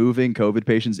he was moving COVID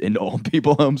patients into old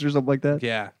people homes or something like that.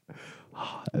 Yeah.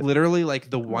 Literally, like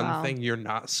the one Wow. thing you're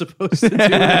not supposed to do with a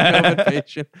COVID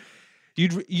patient.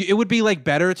 It would be like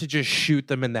better to just shoot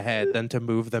them in the head than to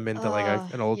move them into like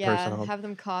an old person home. Have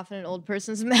them cough in an old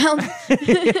person's mouth.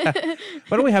 Why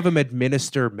don't we have them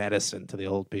administer medicine to the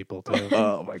old people too?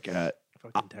 Oh my God.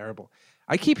 Fucking terrible.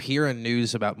 I keep hearing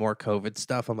news about more COVID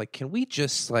stuff. I'm like, can we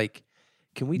just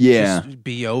just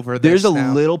be over this? There's a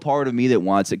now? little part of me that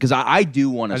wants it because I do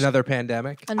want to. Another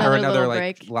pandemic Another or another little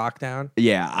like break. lockdown.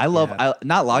 Yeah, I love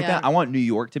not lockdown. Yeah. I want New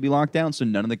York to be locked down so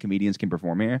none of the comedians can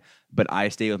perform here. But I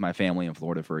stay with my family in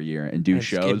Florida for a year and do And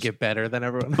shows. get better than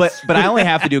everyone. But I only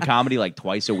have to do comedy like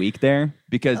twice a week there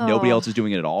because nobody Oh. else is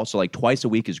doing it at all. So like twice a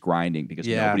week is grinding because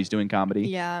Yeah. nobody's doing comedy.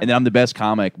 Yeah. And then I'm the best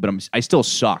comic, but I still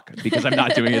suck because I'm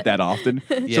not doing it that often.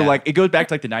 Yeah. So like it goes back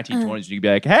to like the 1920s. You could be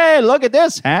like, hey, look at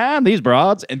this, huh? These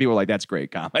broads, and people are like, that's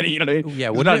great comedy. You know what I mean? Yeah,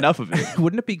 There's wouldn't not it- enough of it.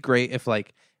 Wouldn't it be great if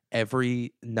like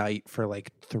every night for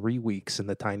like 3 weeks in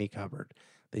the tiny cupboard,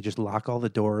 they just lock all the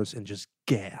doors and just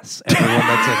gas everyone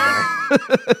that's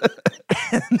in there.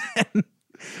 And then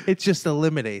it just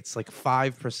eliminates like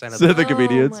 5% of So the the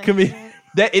comedians. my Come God.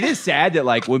 That it is sad that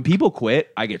like when people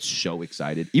quit, I get so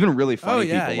excited. Even really funny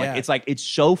yeah, people. yeah. Like it's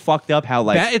so fucked up how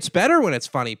like it's better when it's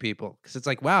funny people because it's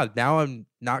like, wow, now I'm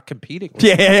not competing. With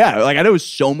yeah. Like I know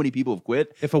so many people have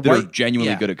quit If a that are white-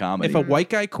 genuinely yeah. good at comedy. If a white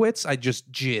guy quits, I just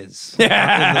jizz.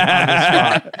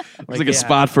 Yeah. on the spot. It's like a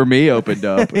spot for me opened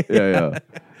up. yeah.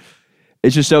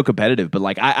 It's just so competitive. But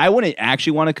like I wouldn't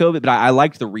actually want to COVID, but I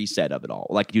liked the reset of it all.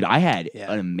 Like, dude, I had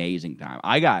Yeah. an amazing time.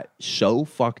 I got so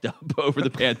fucked up over the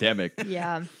pandemic.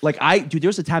 Yeah. Like there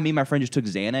was a time me and my friend just took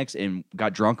Xanax and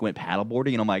got drunk and went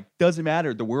paddleboarding, and I'm like, doesn't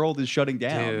matter. The world is shutting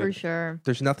down. Dude. For sure.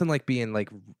 There's nothing like being like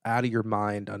out of your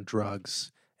mind on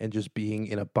drugs and just being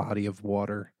in a body of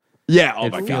water. Yeah. Oh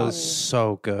it my feels god.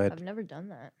 so good. I've never done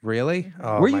that. Really?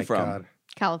 Oh, Where are you my from? God.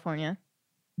 California.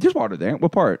 There's water there.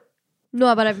 What part?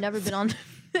 No, but I've never been on.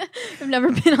 I've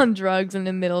never been on drugs in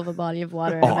the middle of a body of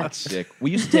water. Oh, that's sick.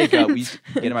 We used to take we used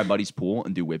to get in my buddy's pool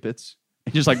and do whippets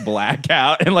and just like black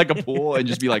out in like a pool and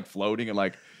just be like floating and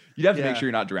like you'd have to make Yeah. sure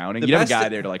you're not drowning. The You'd have a best- guy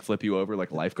there to like flip you over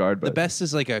like a lifeguard. But The best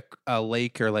is like a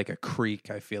lake or like a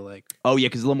creek, I feel like. oh yeah,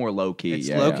 because it's a little more low key. It's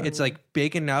yeah, it's like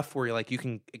big enough where you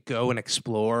can go and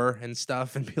explore and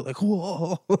stuff and be like,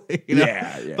 whoa. you know?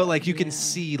 Yeah. But like you can Yeah.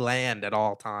 see land at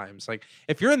all times. Like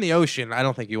if you're in the ocean, I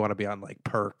don't think you want to be on like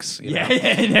perks. You know?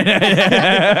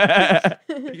 yeah.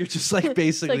 You're just like It's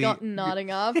basically like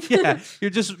nodding off. yeah, you're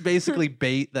just basically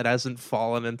bait that hasn't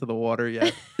fallen into the water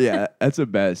yet. Yeah, that's the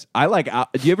best. I like.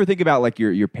 Do you ever think about like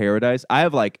your paradise? I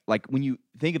have like when you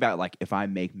think about like if I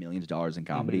make millions of dollars in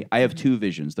comedy, I have two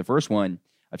visions. The first one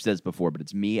I've said this before, but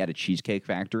it's me at a cheesecake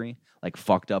factory, like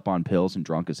fucked up on pills and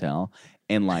drunk as hell,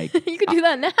 and like. You could do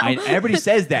that now. Everybody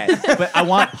says that, but I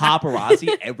want paparazzi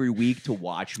every week to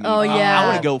watch me. Oh, yeah. I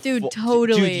want to go, Dude, full-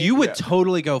 totally. Dude, you would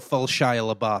totally go full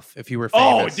Shia LaBeouf if you were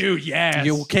Oh, famous. dude,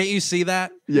 yes. Can't you see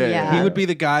that? Yeah. He would be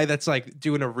the guy that's like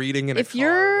doing a reading in a if car.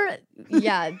 you're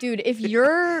dude, if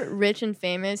you're rich and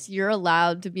famous, you're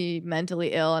allowed to be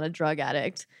mentally ill and a drug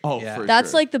addict. Oh, Yeah. for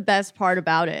That's sure. like the best part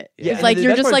about it. Yeah. It's And like the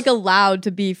you're best just part like is- allowed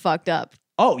to be fucked up.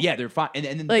 Oh yeah, they're fine. And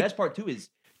then the Like- best part too is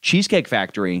Cheesecake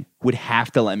Factory would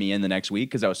have to let me in the next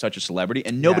week because I was such a celebrity,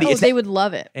 and nobody. Oh, it's- they would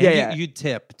love it. And Yeah. you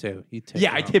tip too. You tip.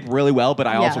 yeah, I them. tip really well, but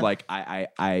I also Yeah. like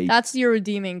I That's your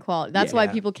redeeming quality. That's why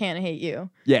Yeah. people can't hate you,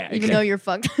 yeah, even though you're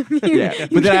fucked up. yeah.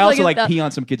 But then I also like pee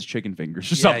on some kids' chicken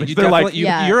fingers or Yeah, something. you They're like, definitely,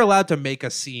 Yeah. you're allowed to make a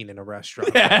scene in a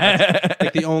restaurant. That's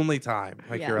like the only time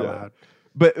Yeah. you're Yeah. allowed.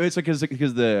 but it's like because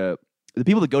the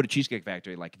people that go to Cheesecake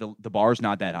Factory, like the bar's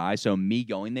not that high, so me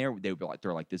going there, they would be like,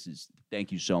 they're like, "This is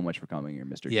thank you so much for coming here,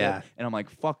 Mr. Yeah. Kid." And I'm like,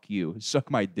 "Fuck you, suck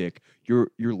my dick. You're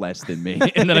less than me."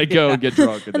 And then I go and get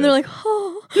drunk, and they're like,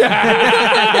 oh.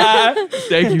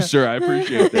 "Thank you, sir. I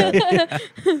appreciate that."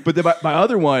 But then my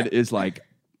other one is like,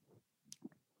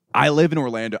 I live in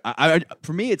Orlando.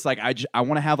 For me, it's like I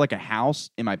want to have like a house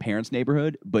in my parents'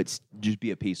 neighborhood, but just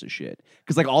be a piece of shit.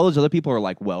 Because like all those other people are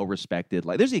like well respected.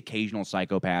 Like there's the occasional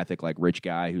psychopathic like rich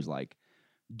guy who's like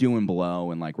doing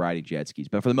blow and like riding jet skis,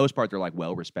 but for the most part they're like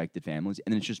well respected families.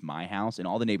 And then it's just my house, and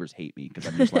all the neighbors hate me because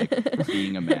I'm just like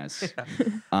being a mess.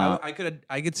 I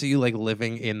could see you like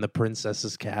living in the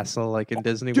princess's castle, like in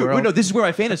Disney Dude, World. wait, no, this is where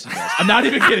my fantasy goes. I'm not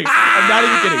even kidding. I'm not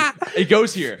even kidding. It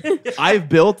goes here. I've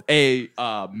built a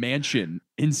mansion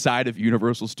inside of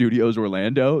Universal Studios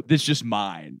Orlando. That's just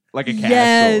mine, like a castle.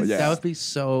 Yes. Yeah. That would be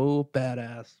so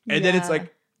badass. And then it's Yeah.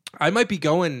 like I might be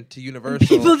going to Universal.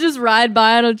 People just ride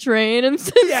by on a train and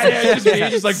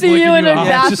just like see you in a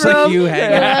Yeah, it's just like bathrobe. you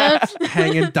Yeah.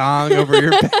 hanging dong over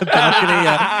your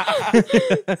balcony.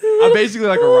 I'm basically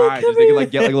like a ride. Just they can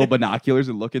like get like little binoculars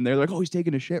and look in there. Like, oh, he's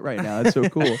taking a shit right now. That's so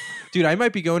cool. Dude, I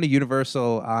might be going to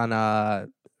Universal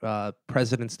on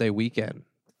President's Day weekend,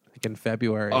 like in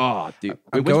February. Oh, dude. I'm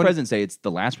Wait, when's going- President's Day? It's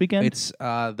the last weekend? It's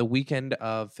the weekend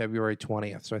of February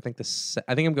 20th. So I think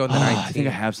I think I'm going the 19th. I think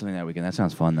I have something that weekend. That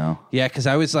sounds fun, though. Yeah, because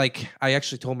I was like, I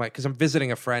actually told because I'm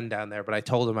visiting a friend down there, but I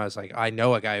told him, I was like, I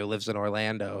know a guy who lives in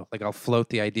Orlando. Like, I'll float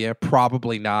the idea.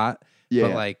 Probably not. Yeah.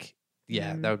 But like,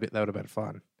 yeah, that would have been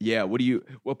fun. Yeah.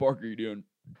 What park are you doing?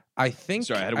 I think.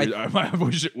 Sorry, I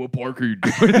what park are you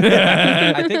doing?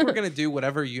 I think we're gonna do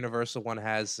whatever Universal one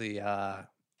has the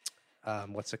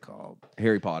what's it called?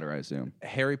 Harry Potter, I assume.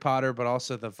 Harry Potter, but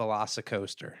also the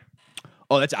Velocicoaster.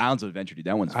 Oh, that's Islands of Adventure, dude.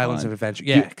 That one's Islands fun. of Adventure.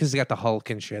 Yeah, because they got the Hulk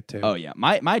and shit too. Oh yeah,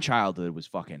 my childhood was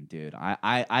fucking, dude.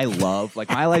 I love, like,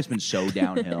 my life's been so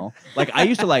downhill. Like, I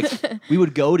used to, like, we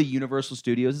would go to Universal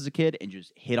Studios as a kid and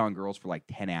just hit on girls for like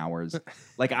 10 hours.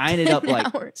 Like, I ended up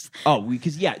like, Hours.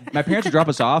 because my parents would drop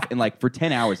us off and like for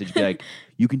 10 hours they'd just be like,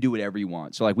 you can do whatever you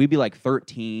want. So like we'd be like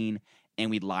 13. And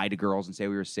we'd lie to girls and say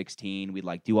we were 16. We'd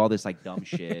like do all this like dumb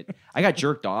shit. I got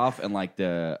jerked off in like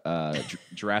the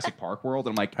Jurassic Park world,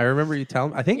 and I'm like, I remember you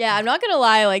telling. I think. Yeah, I'm not gonna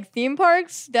lie. Like theme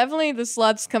parks, definitely the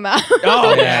sluts come out.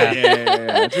 oh Yeah. yeah.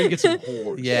 That's where you get some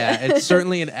whores. Yeah, it's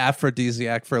certainly an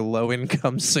aphrodisiac for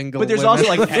low-income single. But there's women. also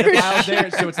like pedophiles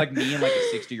there, so it's like me and like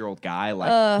a 60-year-old guy.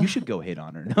 Like, you should go hit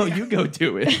on her. No, you go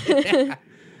do it.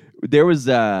 There was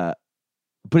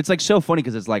but it's like so funny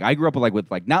because it's like I grew up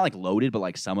with not like loaded, but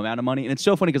like some amount of money. And it's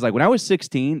so funny because like when I was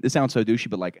 16, this sounds so douchey,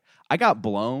 but like I got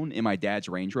blown in my dad's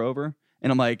Range Rover,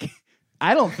 and I'm like,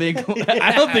 I don't think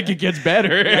it gets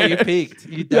better. Yeah, you peaked.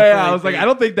 You Yeah, I was like, I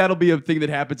don't think that'll be a thing that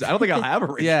happens. I don't think I'll have a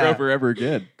Range Yeah. Rover ever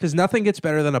again. because nothing gets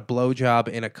better than a blowjob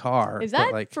in a car. Is but,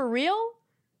 that like, for real?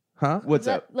 huh? What's Is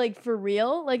that, up? like for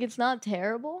real? Like it's not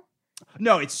terrible?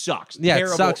 No, it sucks. Yeah, it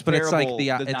Terrible, sucks, but it's like terrible, the,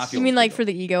 does not it's- feel You mean like good. for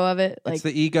the ego of it? Like It's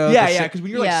the ego. Yeah, the yeah, si- because when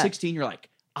you're like Yeah. 16, you're like,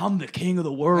 I'm the king of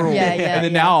the world. Yeah, yeah, and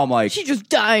then yeah. now I'm like, she just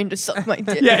dying to suck my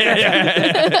dick.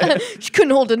 Yeah. She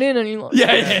couldn't hold it in any longer.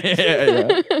 yeah.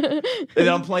 And then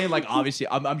I'm playing like, obviously,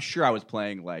 I'm sure I was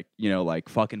playing like, like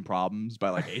fucking Problems by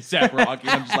like A$AP Rocky.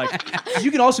 I'm just like, 'cause you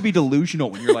can also be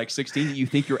delusional when you're like 16 that you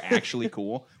think you're actually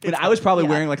cool. But I was probably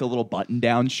wearing like a little button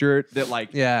down shirt that like,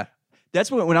 Yeah. that's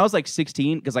when I was like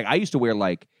 16, because like I used to wear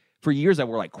like, for years I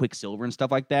wore like Quicksilver and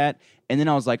stuff like that. And then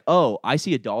I was like, oh, I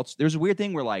see adults. There's a weird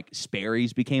thing where like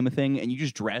Sperry's became a thing and you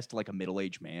just dressed like a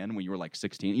middle-aged man when you were like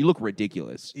 16. You look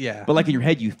ridiculous. Yeah. But like in your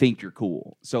head, you think you're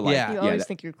cool. So like, Yeah. You always that-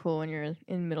 think you're cool when you're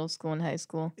in middle school and high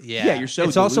school. Yeah, you're so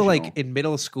It's also delusional. like in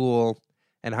middle school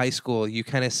and high school, you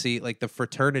kind of see like the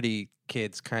fraternity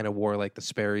kids kind of wore like the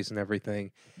Sperry's and everything,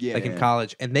 yeah, like in yeah.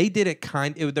 college, and they did it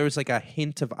there was like a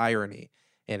hint of irony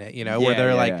in it, where Yeah, they're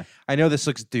yeah, like, yeah. I know this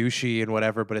looks douchey and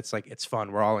whatever, but it's like it's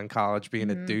fun. We're all in college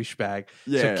being a douchebag.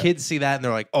 Yeah. So kids see that and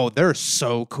they're like, oh, they're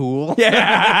so cool.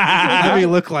 Yeah. Let me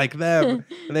look like them,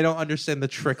 and they don't understand the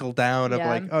trickle down of Yeah.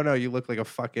 like, oh no, you look like a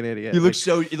fucking idiot. You Like,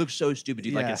 look so stupid,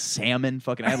 dude. Like Yeah. a salmon.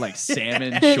 Fucking, I had like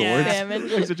salmon shorts. Salmon.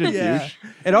 Like such a Yeah. douche.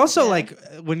 And also, Yeah. like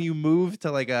when you move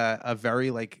to like a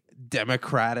very like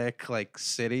democratic like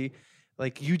city,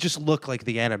 like you just look like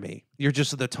the enemy. You're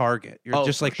just the target. You're Oh,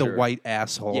 just for like sure. the white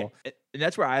asshole. Yeah, and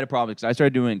that's where I had a problem because I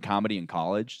started doing comedy in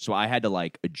college, so I had to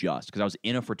like adjust because I was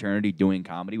in a fraternity doing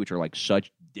comedy, which are like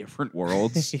such different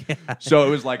worlds. Yeah. So it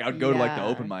was like I'd go to like the Yeah.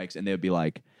 open mics and they would be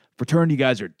like, "Fraternity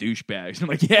guys are douchebags." I'm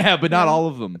like, "Yeah, but not all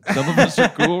of them. Some of us are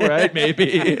cool, right? Maybe."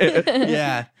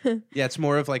 Yeah. Yeah, it's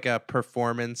more of like a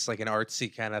performance, like an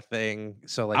artsy kind of thing.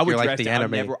 So like I would you're like dress the down.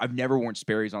 enemy. I've never worn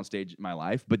Sperry's on stage in my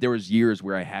life, but there was years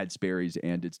where I had Sperry's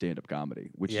and did stand up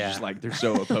comedy, which Yeah. is just like they're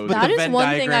so opposed. That the is Venn one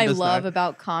thing diagram I does love not-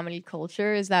 about comedy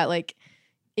culture is that like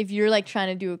if you're like trying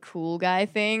to do a cool guy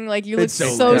thing, like you look It's so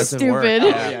so, it doesn't work. stupid. Oh,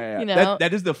 yeah. You know?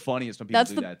 That is the funniest when people That's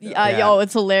do the that. though. Yeah. yo,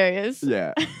 it's hilarious.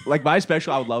 Yeah, like my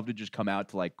special, I would love to just come out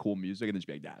to like cool music and then just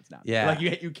be like, "Nah, it's not." Yeah.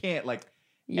 like you can't like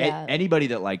Yeah. anybody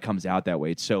that like comes out that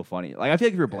way. It's so funny. Like I feel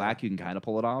like if you're black, you can kind of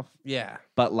pull it off, Yeah.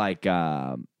 but like,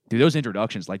 dude, those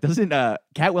introductions, like, doesn't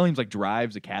Cat Williams like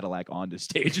drives a Cadillac onto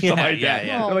stage or something Yeah, like yeah, that?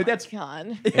 yeah. Oh I'm like, my that's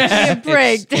God. Yeah. Give me a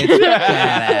break. It's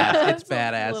badass. It's a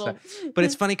badass. little- But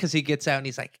it's funny because he gets out and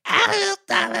he's like,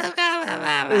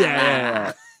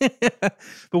 yeah.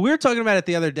 But we were talking about it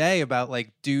the other day about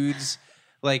like dudes,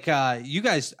 like you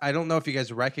guys. I don't know if you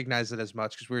guys recognize it as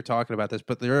much because we were talking about this,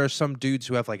 but there are some dudes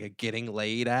who have like a getting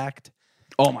laid act,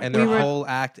 Oh my and god. their We were- whole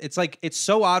act. It's like it's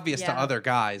so obvious to Yeah. other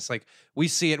guys. Like we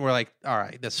see it and we're like, all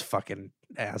right, this fucking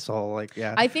asshole. Like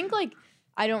yeah, I think like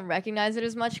I don't recognize it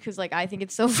as much because like I think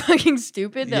it's so fucking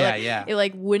stupid that like, it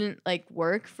like wouldn't like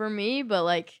work for me, but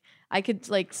like I could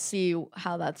like see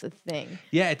how that's a thing.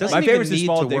 Yeah, it doesn't My even favorite is the need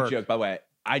small to dick work. joke. By the way,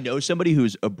 I know somebody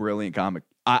who's a brilliant comic.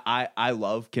 I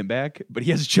love Kim Beck, but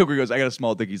he has a joke where he goes, "I got a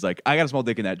small dick." He's like, "I got a small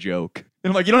dick in that joke,"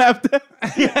 and I'm like, "You don't have to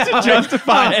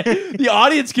justify it. The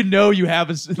audience can know you have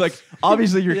like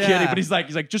obviously you're kidding," but he's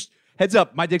like, just heads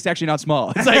up, my dick's actually not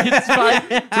small. It's like it's fine.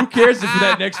 Who cares if for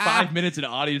that next 5 minutes an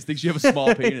audience thinks you have a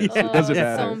small penis? It doesn't It's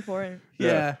matter. so important.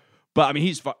 Yeah. But I mean,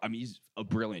 he's a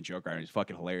brilliant joke writer. He's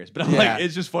fucking hilarious. But I'm Yeah. like,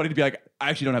 it's just funny to be like, I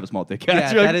actually don't have a small dick. Yeah,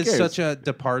 You're like, that who is cares? such a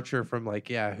departure from like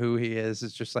who he is.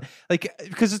 It's just like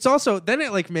because it's also then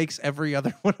it like makes every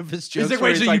other one of his jokes. like, where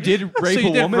wait, he's so you did rape so you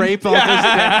a did woman? rape all those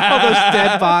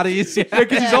dead bodies. Yeah.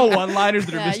 because he's all one-liners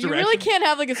that are Yeah, you misdirected. really can't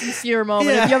have like a sincere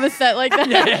moment Yeah. if you have a set like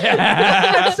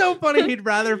that. It's so funny. He'd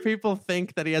rather people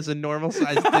think that he has a normal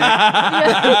sized dick than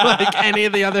like any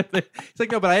of the other things. He's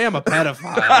like, no, but I am a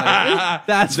pedophile. Like,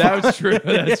 that's true.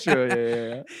 That's true.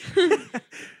 Yeah.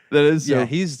 That is so. Yeah,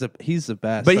 he's the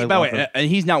best. But I by the love way, him. and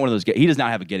he's not one of those. He does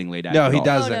not have a getting laid at. No, at he all.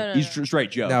 doesn't. No. He's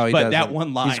straight jokes. No, he but that doesn't. one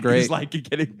He's line, great. like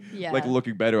getting Yeah. like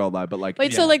looking better all night. But like,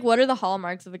 Wait, so like what are the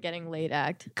hallmarks of a getting laid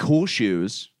act? cool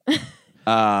shoes.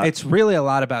 It's really a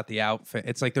lot about the outfit.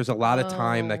 It's like there's a lot of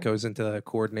time that Oh. goes into the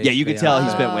coordination. Yeah, you can of the tell he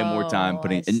outfit. spent way more time Oh,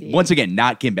 putting. I And see. once again,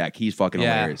 not Kim Beck. He's fucking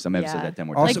Yeah. hilarious. I'm gonna say Yeah. that 10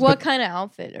 more Also, Like times. what kind of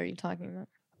outfit are you talking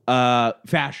about?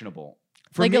 Fashionable.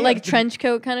 For Like me, a like I've been- trench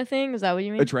coat kind of thing? Is that what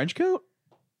you mean? a trench coat.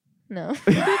 No.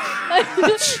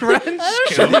 Trench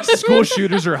She thinks school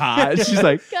shooters are hot. She's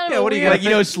like, Kind Yeah, of what do you weird. got? like, you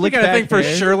know, slick gotta back think for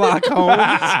hair. Sherlock Holmes.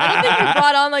 I don't think you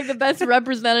brought on like the best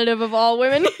representative of all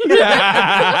women.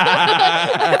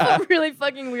 I have a really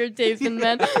fucking weird taste in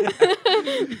men. you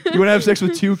want to have sex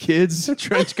with 2 kids?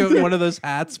 Trench coat and one of those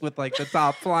hats with like the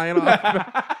top flying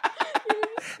off.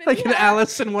 Like an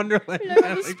Alice in Wonderland. You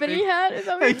know, the spinny hat? Is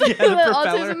that what you're Yeah, saying? the The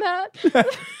propeller. autism hat?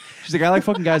 She's like, I like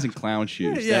fucking guys in clown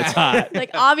shoes. Yeah. That's hot. Like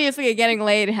obviously a getting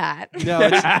laid hat. No,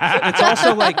 it's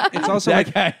also like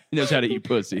That guy knows how to eat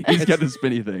pussy. He's got the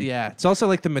spinny thing. yeah, it's also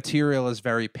like the material is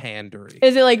very pandery.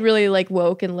 Is it like really like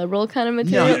woke and liberal kind of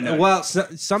material? No. Well,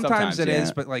 sometimes it is,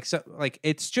 yeah. but like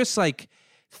it's just like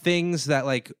things that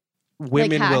like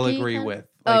women will hacky agree kind of? with.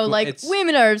 Oh, like it's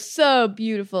women are so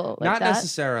beautiful. Like not that?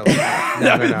 necessarily.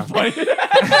 No.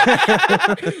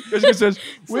 Jessica says,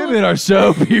 women are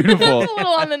so beautiful. That's a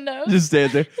little on the nose. Just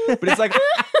stands there. But it's like,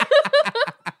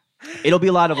 it'll be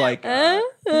a lot of like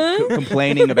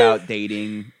complaining about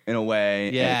dating in a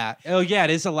way. Yeah. Oh, yeah. It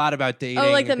is a lot about dating.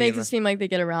 Oh, like and that makes being it seem like they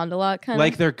get around a lot, kind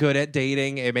like of. they're good at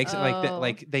dating. It makes it like that. Oh.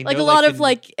 Like they like know, a lot of the-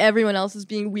 like everyone else is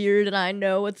being weird and I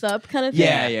know what's up, kind of thing.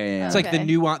 Yeah. It's like the Okay.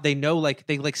 nuance. They know, like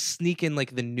they like sneak in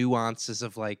like the nuances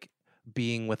of like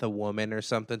being with a woman or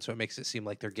something, so it makes it seem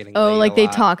like they're getting. Oh, laid like a they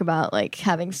lot. talk about like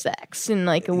having sex in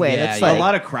like a way Yeah, that's yeah. like a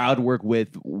lot of crowd work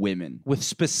with women. with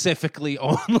specifically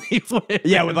only women.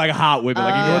 Yeah, with like hot women.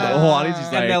 Like, you know what the whole audience is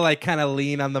and they'll like. like kind of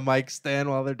lean on the mic stand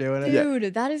while they're doing it.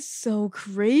 dude, that is so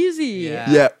crazy. Yeah.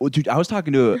 Yeah, well, dude, I was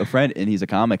talking to a friend and he's a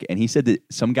comic and he said that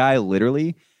some guy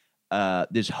literally,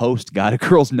 this host got a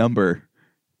girl's number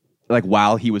like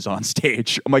while he was on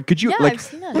stage. I'm like, could you Yeah, like, I've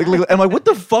seen that I'm like, what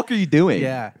the fuck are you doing?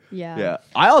 Yeah. Yeah.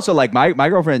 I also like my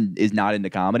girlfriend is not into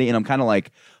comedy and I'm kind of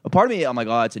like a part of me, I'm like,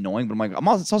 oh, it's annoying, but I'm like,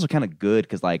 it's also kind of good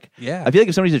because like Yeah. I feel like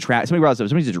if somebody brought this up, if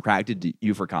somebody's attracted to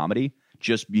you for comedy,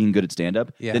 just being good at stand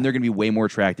up, Yeah. then they're gonna be way more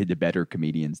attracted to better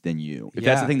comedians than you. If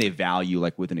that's Yeah. the thing they value,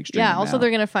 like with an extreme. Yeah, also amount.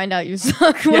 they're gonna find out you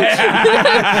suck.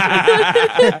 Yeah,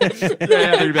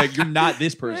 they're like, you're not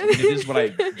this person. If this is what I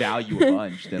value a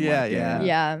bunch. Then Yeah, like, yeah.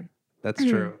 Yeah. That's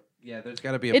true. Yeah, there's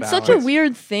got to be a It's balance. such a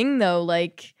weird thing though,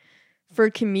 like for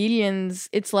comedians,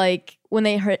 it's like when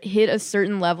they hit a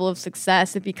certain level of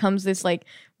success, it becomes this like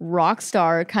rock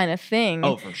star kind of thing.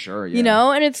 Oh, for sure. Yeah. You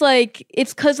know, and it's like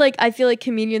it's because like I feel like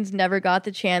comedians never got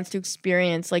the chance to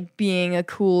experience like being a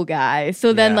cool guy,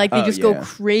 so then Yeah. like they Oh, just go yeah.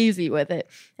 crazy with it,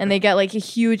 and they get like a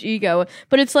huge ego.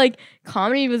 But it's like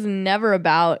comedy was never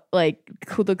about like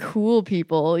the cool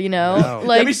people, you know? No. That'd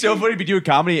Like be so funny to be doing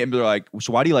comedy and they're like,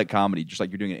 so why do you like comedy? Just like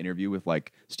you're doing an interview with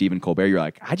like Stephen Colbert. You're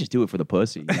like, I just do it for the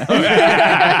pussy. you know?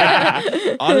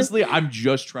 Honestly, I'm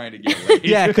just trying to get laid.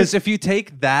 Yeah, because if you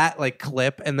take that like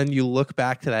clip and then you look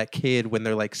back to that kid when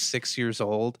they're like 6 years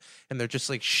old and they're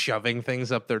just like shoving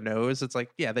things up their nose, it's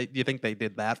like, yeah, you think they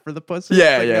did that for the pussy?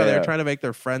 Yeah, It's like, yeah, no, yeah. they're trying to make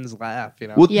their friends laugh, you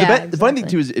know? Well, Yeah, the funny thing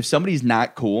exactly. too is if somebody's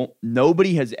not cool,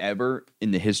 nobody has ever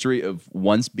in the history of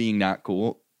once being not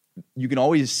cool, you can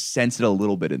always sense it a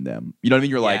little bit in them. You know what I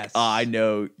mean? You're like, Yes. I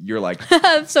know. You're like,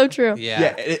 That's so true.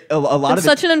 Yeah. a lot It's of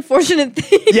such an unfortunate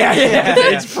thing. yeah,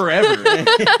 it's forever.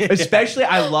 Especially,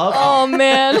 I love. Oh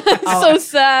man, that's so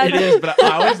sad. It is, but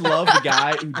I always love the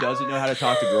guy who doesn't know how to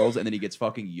talk to girls, and then he gets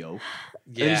fucking yoked.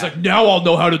 Yeah. And he's like, now I'll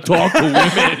know how to talk to women. You're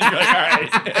like,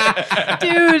 all right.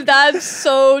 Dude, that's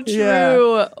so true.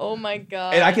 Yeah. Oh my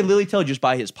god. And I can literally tell just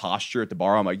by his posture at the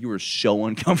bar, I'm like, you were so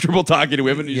uncomfortable talking to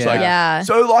women. And he's Yeah. like, Yeah.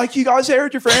 so like you guys here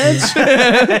with your friends?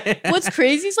 What's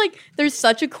crazy is like there's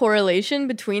such a correlation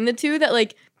between the two that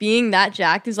like being that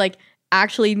jacked is like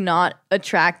actually not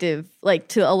attractive like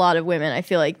to a lot of women. I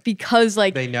feel like because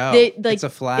like They know. they like It's a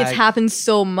flag. It's happened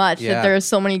so much Yeah. that there are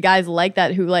so many guys like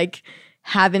that who like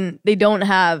they don't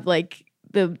have like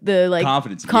the like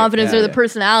Confidence. confidence Yeah, or the yeah.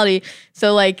 personality.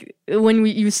 So like when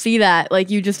you see that, like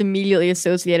you just immediately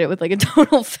associate it with like a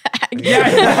total fag.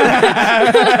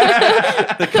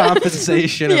 The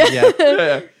compensation of Yeah.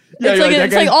 yeah. Yeah, It's you're like that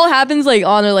it's guy- like all happens like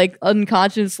on a like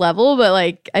unconscious level, but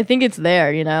like I think it's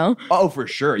there, you know? Oh, for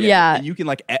sure. Yeah. Yeah. And you can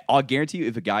like, I'll guarantee you,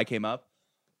 if a guy came up,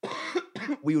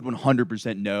 we would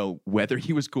 100% know whether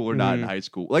he was cool or not in high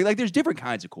school. Like there's different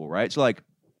kinds of cool, right? So like,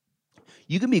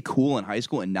 you can be cool in high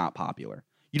school and not popular.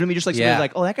 You know what I mean? Just like somebody's Yeah.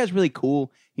 like, oh, that guy's really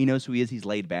cool. He knows who he is. He's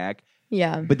laid back.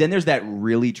 Yeah. But then there's that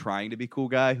really trying to be cool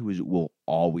guy will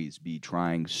always be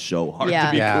trying so hard Yeah.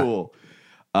 to be Yeah. cool.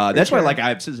 That's why, sure. like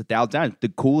I've said this 1,000 times, the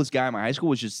coolest guy in my high school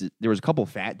was just there was a couple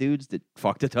fat dudes that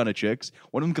fucked a ton of chicks.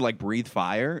 One of them could like breathe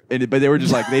fire, but they were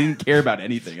just like they didn't care about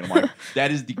anything. And I'm like, that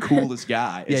is the coolest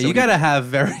guy. And Yeah, so you gotta have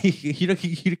very.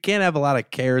 You can't have a lot of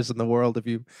cares in the world if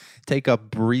you take up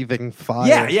breathing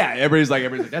fire. Yeah. Everybody's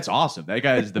like, that's awesome. That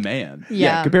guy is the man.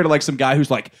 Yeah. Compared to like some guy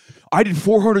who's like, I did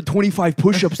 425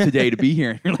 push-ups today to be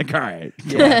here. You're like, all right.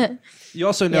 Yeah. You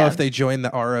also know Yeah. if they join the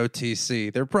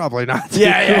ROTC, they're probably not. too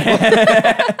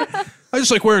Yeah. cool. I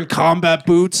just like wearing combat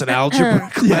boots and algebra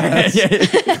class.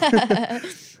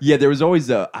 Yeah, there was always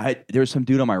there was some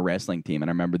dude on my wrestling team, and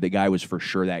I remember the guy was for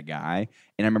sure that guy.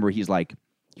 And I remember he was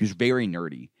very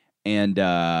nerdy, and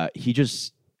but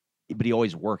he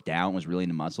always worked out and was really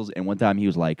into muscles. And one time he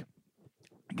was like,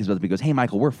 he goes, "Hey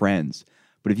Michael, we're friends,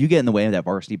 but if you get in the way of that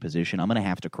varsity position, I'm gonna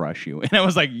have to crush you." And I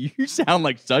was like, "You sound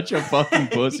like such a fucking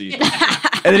pussy."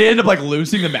 And then he ended up like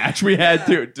losing the match we had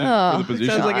for the position.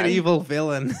 Sounds like an evil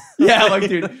villain. Yeah, like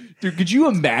dude, could you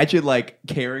imagine like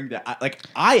carrying that? Like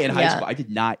I in high Yeah.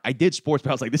 school, I did sports,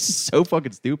 but I was like, this is so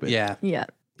fucking stupid. Yeah. Yeah.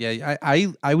 Yeah.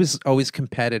 I was always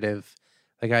competitive.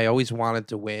 Like I always wanted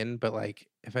to win, but like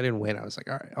if I didn't win, I was like,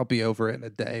 all right, I'll be over it in a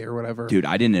day or whatever. Dude,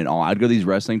 I didn't at all. I'd go to these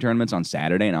wrestling tournaments on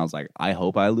Saturday, and I was like, I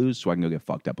hope I lose so I can go get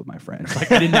fucked up with my friends.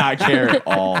 Like I did not care at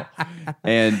all.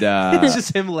 And It's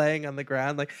just him laying on the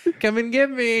ground, like, come and get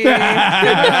me. I'm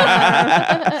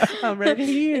right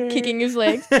here. Kicking his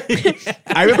legs.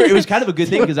 I remember it was kind of a good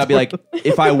thing because I'd be like,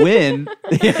 if I win,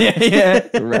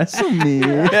 wrestle me.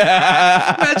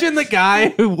 Imagine the guy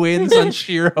who wins on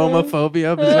sheer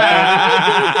homophobia. Of his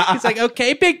own. He's like,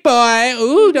 okay, big boy.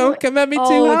 Ooh, don't come at me too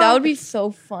Oh, hard. that would be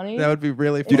so funny. That would be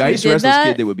really funny. Dude, I used to did wrestle this that?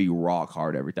 kid that would be rock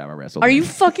hard every time I wrestled. Are him. you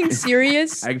fucking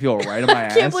serious? I could feel it right on my I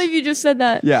ass. can't believe you just said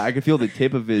that. Yeah, I could feel the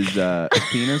tip of his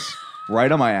penis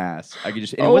right on my ass. I could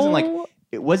just. And it wasn't like. Oh,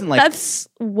 It wasn't like. that's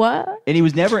what? And he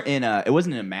was never in a. It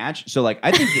wasn't in a match. So like,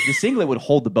 I think the singlet would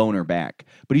hold the boner back,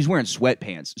 but he's wearing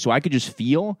sweatpants, so I could just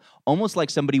feel almost like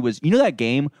somebody was. You know that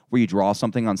game where you draw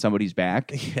something on somebody's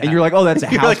back, and you're like, oh, that's a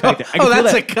You're house like, back there. I oh, can feel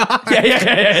that's that- a cock.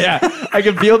 Yeah. I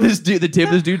can feel this dude, the tip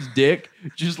of this dude's dick,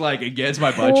 just like against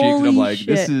my butt cheeks, and I'm Holy like,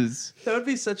 this shit. is. That would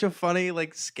be such a funny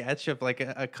like sketch of like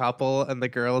a couple and the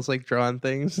girl's like drawing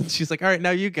things and she's like, all right, now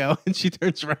you go. And she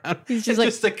turns around. He's just and like-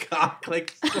 just a cock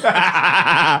like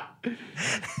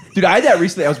Dude, I had that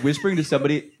recently. I was whispering to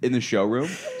somebody in the showroom,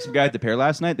 some guy at the pair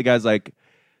last night. The guy's like,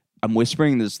 I'm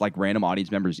whispering this like random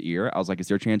audience member's ear. I was like, is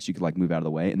there a chance you could like move out of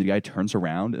the way? And the guy turns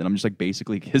around and I'm just like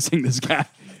basically kissing this guy.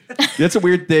 That's a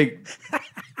weird thing.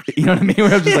 You know what I mean?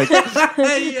 Where I was just like,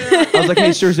 I was like,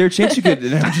 hey, sir, is there a chance you could?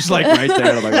 And I'm just like right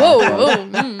there. I'm like, Whoa, oh, fuck.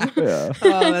 whoa. Mm. Yeah.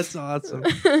 oh, that's awesome.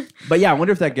 But yeah, I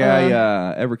wonder if that guy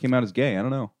ever came out as gay. I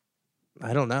don't know.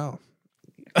 I don't know.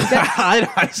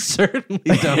 I certainly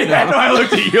don't know. I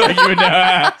looked at you like you would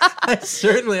know. I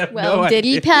certainly have Well, no did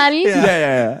he, idea. Patty? Yeah.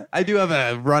 Yeah. I do have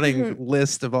a running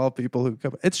list of all people who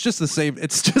come. It's just the same.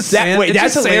 It's just That- wait, it's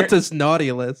that's just hilarious. Santa's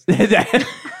naughty list.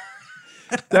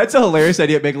 That's a hilarious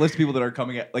idea. Make a list of people that are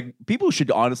coming out. Like people should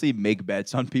honestly make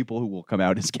bets on people who will come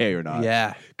out as gay or not.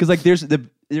 Yeah. Because like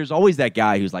there's always that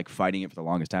guy who's like fighting it for the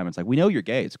longest time. It's like we know you're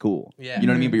gay. It's cool. Yeah. You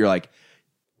know what I mean? But you're like,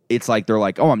 it's like they're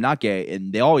like, oh, I'm not gay,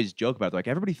 and they always joke about it. They're like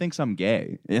everybody thinks I'm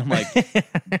gay, and I'm like,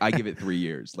 I give it 3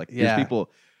 years. Like Yeah. there's people.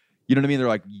 You know what I mean? They're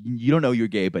like, you don't know you're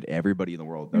gay, but everybody in the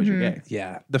world knows you're gay.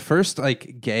 Yeah. The first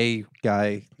like gay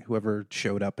guy who ever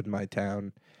showed up in my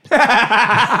town,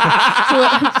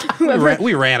 Whoever,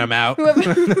 we ran him out.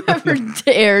 whoever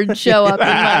dared show up in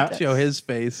my Show his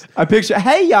face. I picture,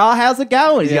 hey y'all, how's it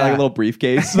going? He's got like Yeah. a little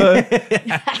briefcase.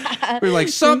 We're like,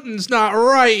 something's not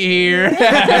right here.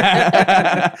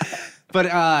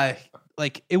 But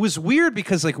like it was weird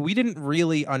because like we didn't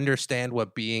really understand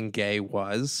what being gay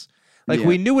was. Like Yeah.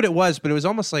 we knew what it was, but it was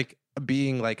almost like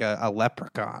being like a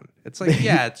leprechaun. It's like,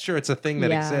 yeah, it's sure it's a thing that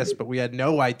Yeah. exists, but we had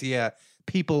no idea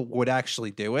people would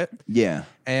actually do it. Yeah.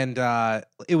 And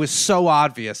it was so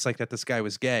obvious like that this guy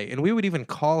was gay. And we would even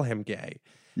call him gay.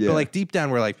 Yeah. But like deep down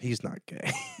we're like, he's not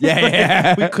gay.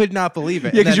 Yeah. We could not believe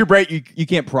it. Yeah, And because then- your brain, you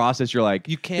can't process. You're like,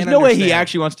 You can't There's no way he understand.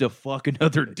 actually wants to fuck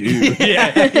another dude.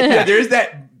 Yeah. There's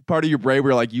that part of your brain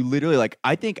where like you literally like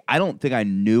I don't think I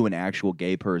knew an actual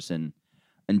gay person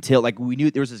until like we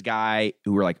knew there was this guy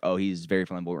who were like, oh, he's very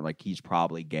flamboyant. Like he's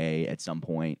probably gay at some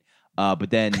point.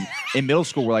 But then in middle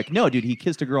school, we're like, no, dude, he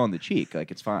kissed a girl on the cheek. Like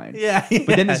it's fine. Yeah.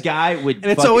 But then this guy would, and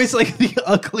it's fucking- always like the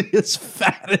ugliest,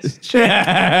 fattest chick.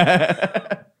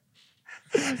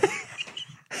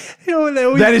 You know, they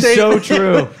always That is date- so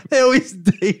true. They always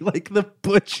date like the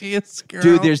butchiest girl.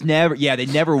 Dude, there's never, they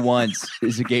never once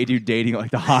is a gay dude dating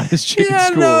like the hottest chick Yeah,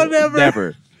 in school. no, never.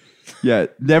 Never. Yeah,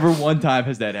 never one time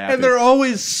has that happened. and they're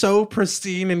always so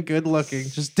pristine and good looking,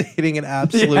 just dating an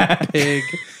absolute Yeah. pig.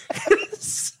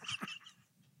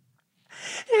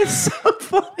 It's so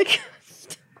funny.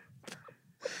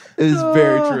 It's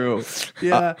very true.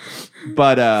 Yeah.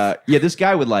 But yeah, this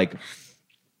guy would like,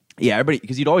 everybody,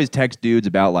 because he'd always text dudes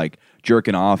about like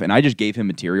jerking off, and I just gave him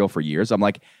material for years. I'm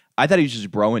like, I thought he was just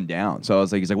broing down. So I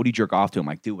was like, he's like, what do you jerk off to? I'm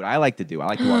like, dude, what I like to do, I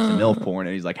like to watch the MILF porn.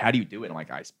 And he's like, how do you do it? I'm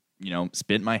like, I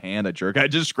spit my hand, I jerk. I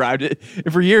just described it.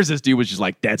 And for years, this dude was just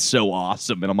like, that's so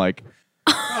awesome. And I'm like,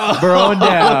 broing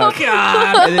down. Oh,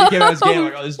 God. And then he came out as gay. I'm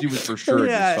like, oh, this dude was for sure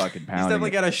Yeah. just fucking He's pounding.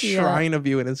 definitely got a shrine of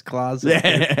you in his closet.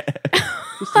 it.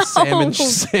 Just a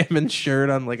salmon shirt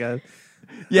on like a.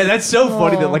 Yeah, that's so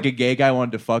funny that Oh. like a gay guy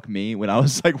wanted to fuck me when I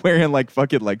was like wearing like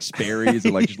fucking like Sperry's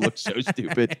and like just looked so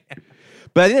stupid.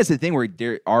 But I think that's the thing where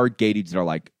there are gay dudes that are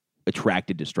like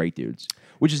attracted to straight dudes,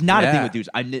 which is not a thing Yeah. with dudes.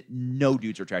 No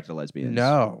dudes are attracted to lesbians.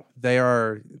 No, they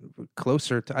are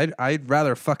closer to. I'd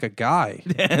rather fuck a guy.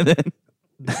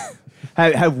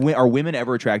 Are women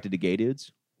ever attracted to gay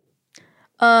dudes?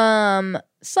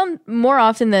 Some more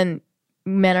often than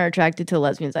men are attracted to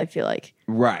lesbians, I feel like.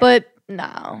 Right. But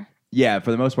no. yeah, for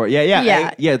the most part. Yeah.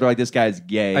 Yeah, they're like, this guy's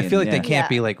gay. I feel like and, they yeah. can't Yeah.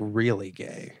 be like really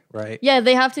gay, right? Yeah,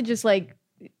 they have to just like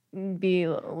be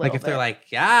a little Like if they're bit. like,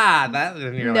 yeah, that,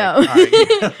 then you're No. like, all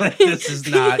right, like, this is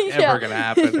not Yeah. ever gonna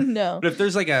happen. No. But if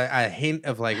there's like a hint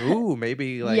of like, ooh,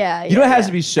 maybe like, Yeah. You know what has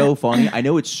to be so funny? I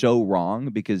know it's so wrong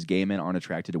because gay men aren't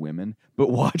attracted to women, but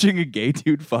watching a gay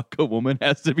dude fuck a woman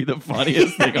has to be the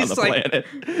funniest thing on He's the like-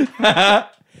 planet.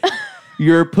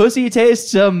 Your pussy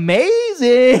tastes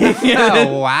amazing.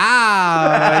 oh,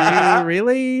 wow, you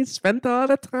really spent a lot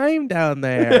of time down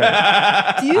there.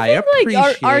 Do you I think like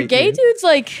are appreciate gay you. dudes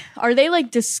like are they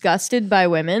like disgusted by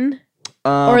women? Or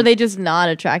are they just not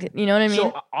attracted? You know what I mean?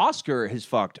 So Oscar has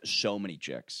fucked so many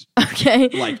chicks. okay.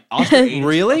 Like Oscar Aiden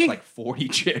Really? fucked, like 40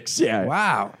 chicks. Yeah.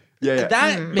 Wow. Yeah.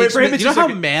 That Mm. makes for him, me, it's you know just how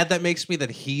like a- mad that makes me that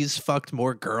he's fucked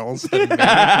more girls than men?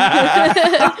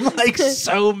 I'm like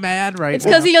so mad right It's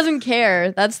now. because he doesn't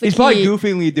care. That's the He's key. probably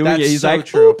goofingly doing That's it. He's so like,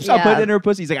 true. oops, I'll put Yeah. it in her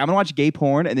pussy. He's like, I'm gonna watch gay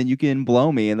porn and then you can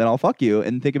blow me and then I'll fuck you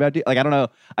and think about it. Like, I don't know.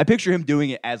 I picture him doing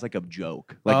it as like a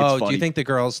joke. Like, oh, it's do funny. you think the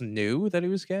girls knew that he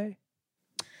was gay?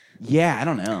 Yeah, I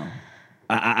don't know.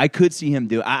 I could see him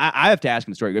do. I have to ask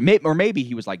him the story, or maybe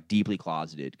he was like deeply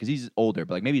closeted because he's older.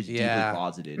 But like maybe he's Yeah, deeply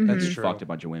closeted. that's and just true. fucked a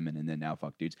bunch of women and then now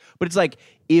fuck dudes. But it's like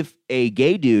if a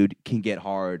gay dude can get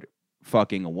hard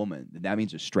fucking a woman, then that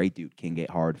means a straight dude can get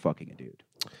hard fucking a dude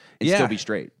and Yeah. still be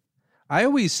straight. I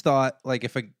always thought like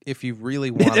if you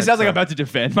really want, It sounds like I'm about to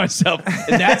defend myself,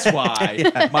 and that's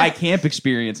why my camp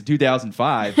experience in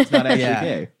 2005 is not actually yeah.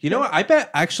 gay. You know what? I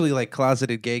bet actually like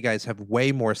closeted gay guys have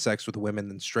way more sex with women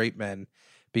than straight men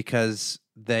because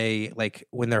they like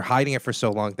when they're hiding it for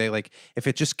so long, they like if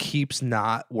it just keeps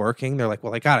not working, they're like,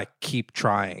 well, I gotta keep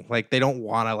trying. Like they don't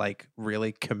want to like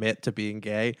really commit to being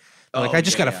gay. They're like Oh, I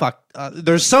just yeah, gotta yeah. fuck.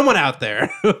 There's someone out there.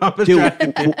 who I'm Dude,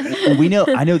 attracted to.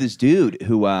 I know this dude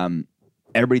who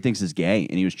everybody thinks is gay,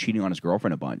 and he was cheating on his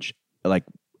girlfriend a bunch. Like,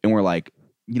 and we're like,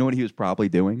 you know what he was probably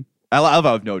doing? I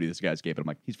have no idea this guy's gay, but I'm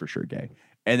like, he's for sure gay.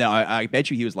 And then I bet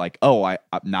you he was like, oh, I'm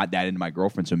not that into my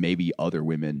girlfriend, so maybe other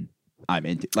women I'm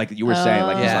into. Like you were saying,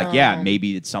 like he's like, yeah,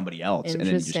 maybe it's somebody else, and then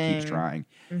he just keeps Interesting. trying,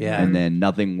 Yeah. and then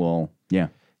nothing will, yeah.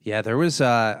 Yeah, there was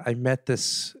I met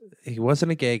this he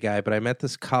wasn't a gay guy, but I met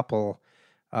this couple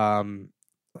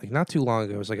like not too long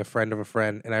ago. It was like a friend of a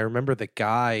friend, and I remember the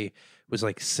guy was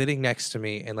like sitting next to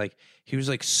me, and like he was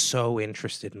like so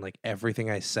interested in like everything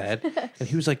I said, and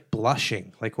he was like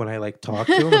blushing like when I like talked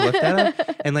to him and looked at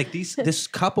him, and like this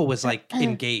couple was like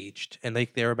engaged and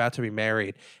like they were about to be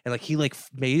married, and like he like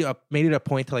made it a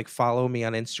point to like follow me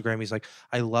on Instagram. He's like,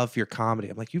 I love your comedy.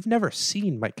 I'm like, you've never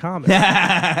seen my comedy.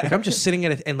 Like I'm just sitting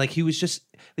at it, and like he was just,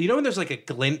 you know when there's like a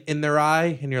glint in their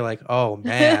eye and you're like, oh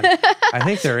man, I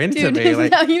think they're into Dude, me.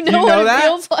 Like now you know what that? it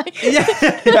feels like.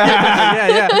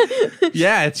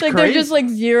 Yeah, it's like crazy. they're just like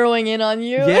zeroing in on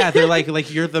you. Yeah, they're like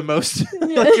you're the most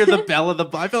like you're the belle of the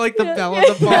ball. I feel like the belle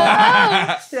of the ball.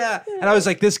 Yeah. And I was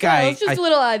like, this guy. It's just a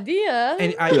little idea.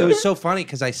 And it was so funny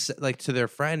because I said like to their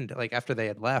friend, like after they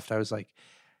had left, I was like,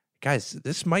 guys,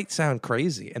 this might sound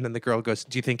crazy. And then the girl goes,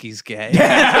 do you think he's gay?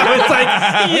 I was like,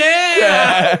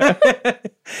 yeah.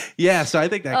 Yeah, so I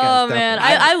think that guy's Oh man,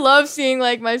 definitely- I love seeing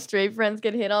like my straight friends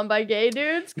get hit on by gay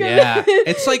dudes. 'Cause- Yeah,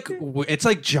 it's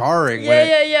like jarring.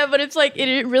 when yeah. But it's like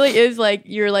it really is like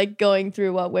you're like going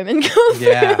through what women go through.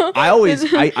 Yeah. I always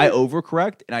I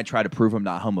overcorrect and I try to prove I'm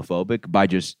not homophobic by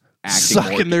just acting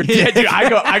Sucking more. their Yeah, dick. dude,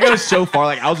 I go so far.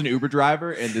 Like I was an Uber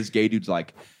driver and this gay dude's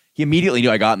like, he immediately knew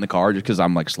I got in the car just because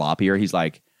I'm like sloppier. He's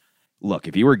like, look,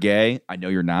 if you were gay, I know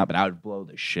you're not, but I would blow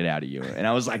the shit out of you. And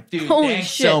I was like, dude, Holy thanks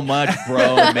shit. so much,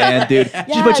 bro, man, dude. Just a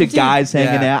Yeah, bunch of dude. guys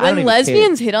hanging Yeah. out. I don't When even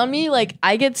lesbians hit on me, like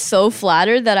I get so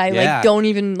flattered that I Yeah. like don't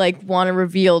even like want to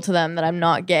reveal to them that I'm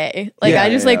not gay. Like Yeah, I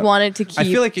just yeah. like want it to keep. I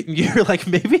feel like you're like,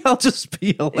 maybe I'll just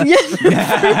be a lesbian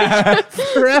yeah,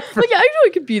 forever. like I know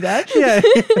it could be that. Yeah.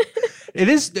 It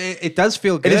is. It does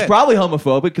feel good. It is probably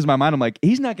homophobic because in my mind I'm like,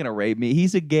 he's not gonna rape me.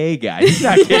 He's a gay guy. He's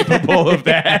not capable of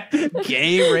that.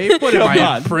 gay rape. What am Come I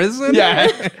on. in prison?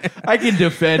 Yeah, I can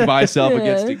defend myself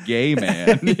against a gay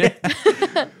man.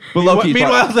 But low-key,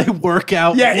 Meanwhile, they work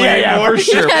out. way more. for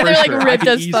sure. Yeah, for they're, like, sure. ripped I could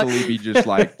as fuck. easily be just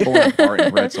like torn apart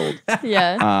and pretzeled.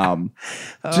 Yeah.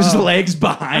 Just legs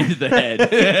behind the head.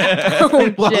 Oh,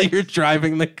 While shit. you're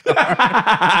driving the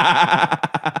car.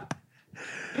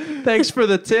 Thanks for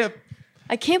the tip.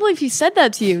 I can't believe he said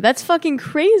that to you. That's fucking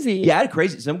crazy. Yeah, I had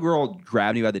crazy. Some girl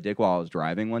grabbed me by the dick while I was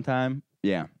driving one time.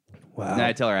 Yeah. Wow. And then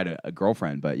I tell her I had a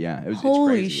girlfriend, but yeah, it's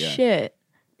Holy crazy. Yeah. shit.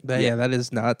 Yeah, that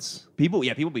is nuts. People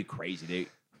be crazy. They,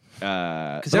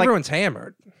 Because but, like, everyone's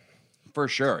hammered. for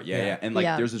sure. Yeah, Yeah. yeah. And like,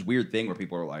 Yeah. there's this weird thing where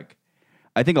people are like,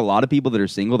 I think a lot of people that are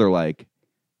single, they're like,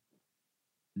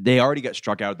 they already got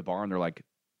struck out at the bar and they're like,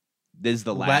 this is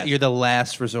the last. You're the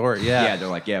last resort. yeah. Yeah. They're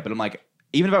like, yeah. But I'm like,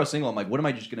 even if I was single, I'm like, what am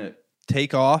I just gonna?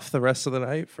 Take off the rest of the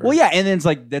night. For... Well, yeah. And then it's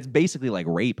like, that's basically like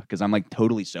rape because I'm like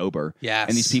totally sober. Yes.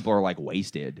 And these people are like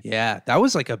wasted. Yeah, that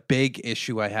was like a big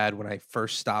issue I had when I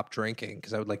first stopped drinking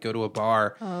because I would like go to a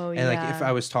bar Oh, and like if yeah.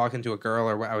 I was talking to a girl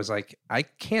or I was like, I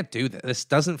can't do this. This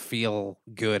doesn't feel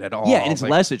good at all. Yeah, and it's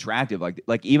Like, less attractive. Like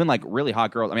even like really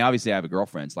hot girls. I mean, obviously I have a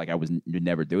girlfriend, so like I would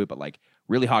never do it. But like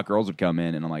really hot girls would come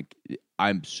in, and I'm like,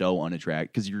 I'm so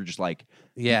unattractive because you're just like,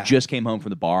 Yeah. you just came home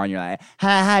from the bar, and you're like,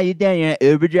 hi, how you doing? You're an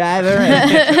Uber driver.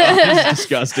 It's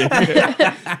disgusting.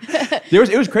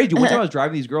 It was crazy. One time I was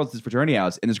driving these girls to this fraternity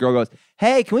house, and this girl goes,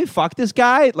 "Hey, can we fuck this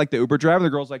guy?" Like the Uber driver. And the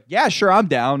girl's like, "Yeah, sure, I'm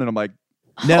down." And I'm like,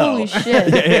 "No." Holy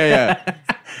shit. yeah.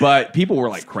 But people were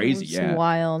like crazy. It's Yeah.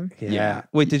 wild. Yeah. Yeah.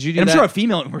 Wait, did you do And that? I'm sure a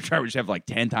female Uber driver should have like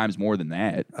 10 times more than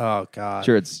that. Oh God.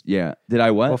 Sure, it's yeah. Did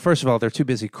I what? Well, first of all, they're too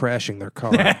busy crashing their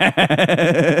car.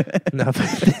 No,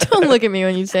 but- Don't look at me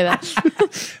when you say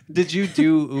that. did you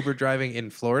do Uber driving in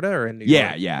Florida or in New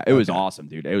York? yeah. It was awesome,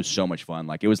 dude. It was so much fun.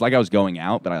 Like it was like I was going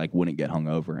out, but I like wouldn't get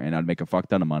hungover, and I'd make a fuck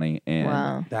ton of money. And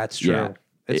Wow. That's true. Yeah.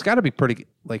 It's got to be pretty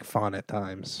like fun at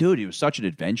times. dude, it was such an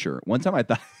adventure. One time I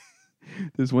thought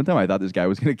this guy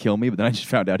was gonna kill me, but then I just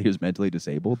found out he was mentally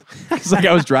disabled. It's like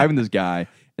I was driving this guy, and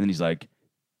then he's like,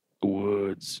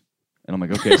 "Woods," and I'm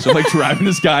like, "Okay." So I'm like driving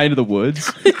this guy into the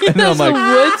woods, and then I'm That's like, the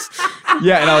woods.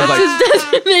 "Yeah," and I was like,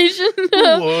 His destination.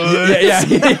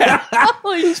 yeah.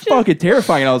 Holy It's shit. fucking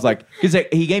terrifying. And I was like, because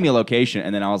he gave me a location,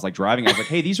 and then I was like driving. I was like,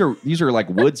 hey, these are like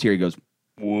woods here. He goes,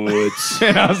 woods,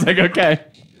 and I was like, okay.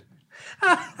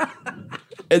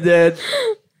 And then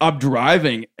I'm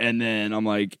driving, and then I'm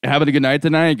like, having a good night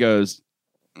tonight. He goes,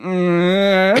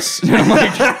 yes. And I'm like,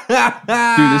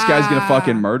 dude, this guy's gonna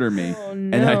fucking murder me. Oh,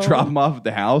 And then I no. drop him off at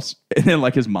the house, and then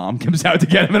like his mom comes out to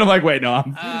get him, and I'm like, wait, no,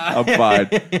 I'm fine.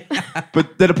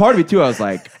 But then a part of me too, I was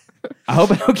like, I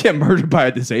hope I don't get murdered by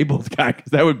a disabled guy,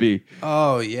 because that would be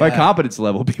Oh yeah. my competence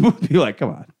level. People would be like, come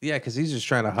on. Yeah, because he's just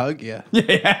trying to hug you.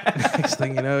 Yeah. Next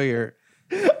thing you know, you're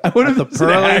I wonder if the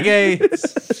pearly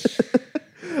gates.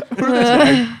 I wonder if that's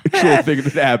an actual thing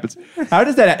that happens. How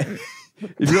does that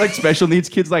If you're like special needs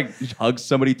kids, like hugs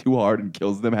somebody too hard and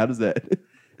kills them, how does that?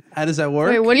 How does that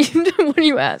work? Wait, what are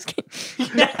you asking?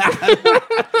 Just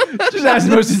ask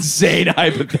the most insane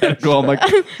hypothetical. I'm like,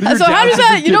 So how does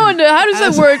that? You know, how does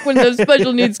that work when the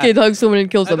special needs kid hugs someone and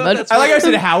kills them? thought that's I like how I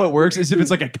said how it works as if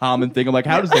it's like a common thing. I'm like,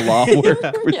 how does the law work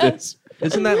with Yeah. this?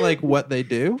 Isn't that like what they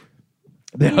do?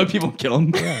 They hug people and kill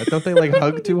them. Yeah, don't they like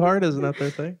hug too hard? Isn't that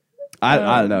their thing? I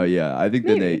don't know. Yeah, I think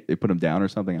then they put them down or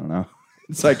something. I don't know.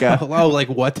 It's like, Oh, like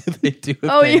what do they do? If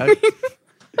Oh, they you hug? mean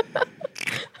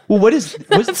well, what is?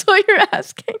 that's what you're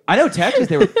asking? I know Texas.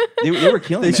 They were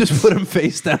killing. They them. just put him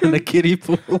face down in a kiddie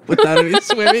pool without any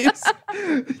swimmies.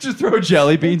 just throw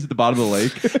jelly beans at the bottom of the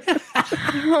lake.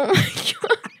 Oh my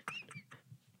god!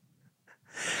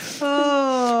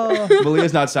 Oh.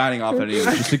 Malia's not signing off anyway,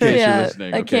 just in case you're Yeah,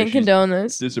 listening. I okay? can't She's condone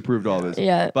this. disapproved all this.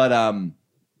 Yeah. But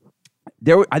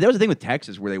there was a thing with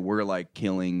Texas where they were like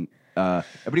killing.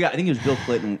 Everybody got. I think it was Bill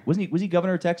Clinton. Wasn't he? Was he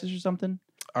governor of Texas or something?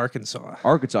 Arkansas.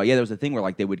 Arkansas. Yeah, there was a thing where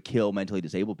like they would kill mentally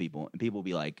disabled people, and people would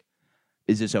be like,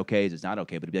 "Is this okay? Is this not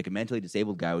okay?" But it'd be like a mentally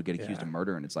disabled guy would get accused of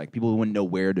murder, and it's like people wouldn't know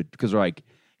where to because they're like,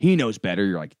 he knows better.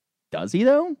 You're like, does he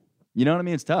though? You know what I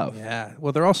mean? It's tough. Yeah.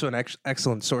 Well, they're also an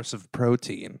excellent source of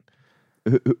protein.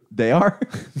 They are.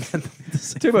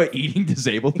 Talk about eating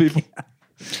disabled people.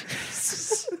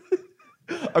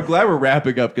 I'm glad we're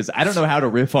wrapping up because I don't know how to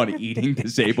riff on eating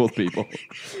disabled people.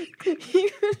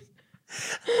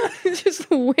 Just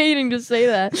waiting to say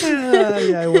that.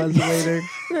 Yeah, I was waiting.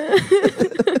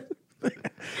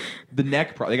 The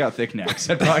neck, they got thick necks.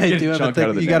 I'd probably I get do a have a chunk out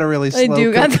of thing. the You got to neck. really I slow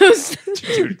do cook. got those.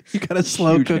 Dude, You got to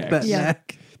slow huge cook necks. that Yeah.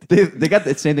 neck. they got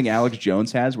the same thing Alex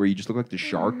Jones has, where you just look like the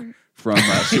shark from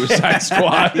Suicide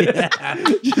Squad.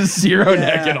 Just zero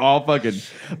neck and all fucking.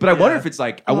 But I wonder if it's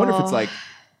like. I wonder if it's like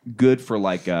good for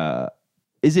like.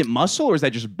 Is it muscle or is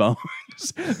that just bones?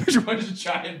 There's one just a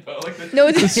giant bone. Like the, No,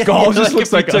 it's the skull just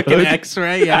looks like if you a took an hood.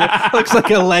 X-ray. Yeah, it looks like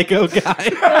a Lego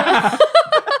guy.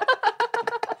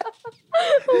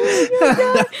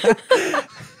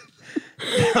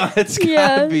 It's gotta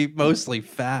Yeah. be mostly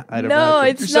fat. I'd No, imagine. Your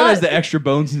it's son not. has the extra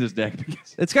bones in his neck.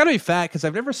 Because It's gotta be fat because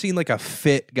I've never seen like a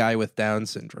fit guy with Down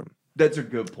syndrome. that's a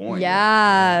good point.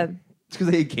 Yeah, It's because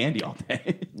they eat candy all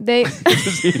day. they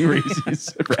Just eating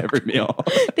Reese's for every meal.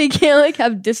 they can't like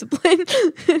have discipline.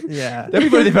 Yeah, That'd be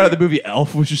funny. They found out the movie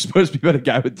Elf, which is supposed to be about a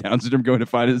guy with Down syndrome going to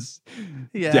find his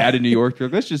yeah, dad in New York. They're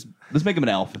like, let's make him an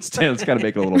elf instead. Let's kind of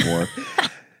make it a little more.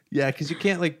 yeah. Because you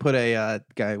can't like put a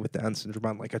guy with Down syndrome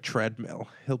on like a treadmill.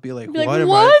 He'll be like, Be like, "What am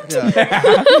 "What?" I?"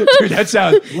 Yeah. Dude, that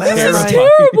sounds Where This am is I-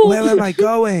 terrible. Where am I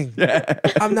going?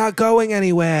 I'm not going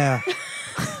anywhere.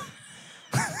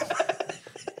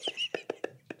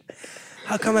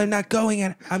 How come I'm not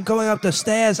going? I'm going up the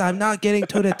stairs. I'm not getting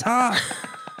to the top.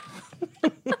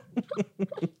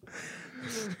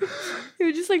 He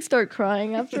would just like start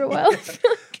crying after a while.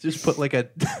 Just put like an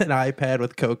iPad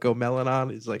with Coco Melon on.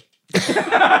 He's like,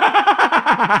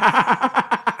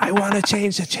 I want to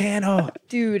change the channel.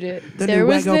 Dude, The there new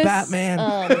was Lego this, Batman.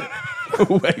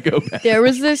 Lego back. There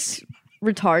was this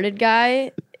retarded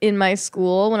guy in my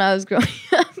school when I was growing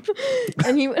up,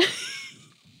 and he was.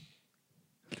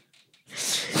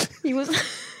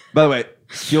 By the way,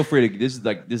 feel free to. This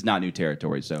is not new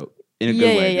territory, so in a good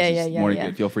Yeah, way. yeah, this yeah, is yeah, more yeah.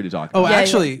 good. Feel free to talk. Oh, about it. Yeah,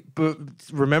 actually, but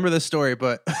remember this story,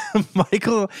 but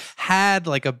Michael had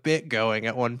like a bit going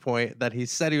at one point that he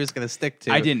said he was going to stick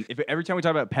to. I didn't. Every time we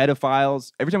talk about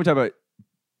pedophiles, every time we talk about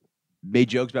made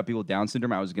jokes about people with Down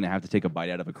syndrome, I was going to have to take a bite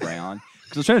out of a crayon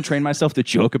because I was trying to train myself to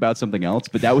joke about something else.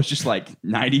 But that was just like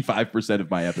 95% of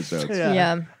my episodes.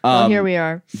 Yeah. Well, here we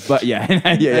are. But yeah,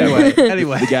 yeah.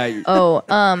 Anyway. the guy. Oh,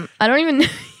 I don't even.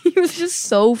 He was just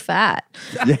so fat.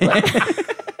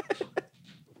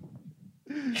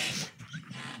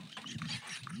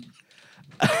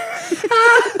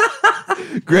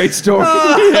 Great story.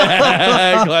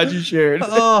 Glad you shared.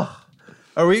 Oh,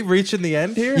 are we reaching the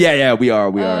end here? Yeah, we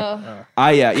are.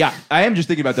 I am just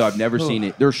thinking about though. I've never seen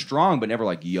it. They're strong, but never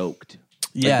like yoked.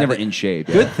 Like, Yeah, never they- in shape.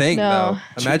 Good thing No.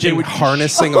 though. Imagine would-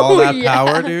 harnessing all that yeah.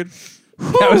 power, dude.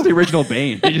 That was the original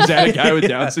Bane. They just had a guy with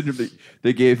Down syndrome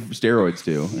they gave steroids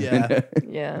to. Yeah.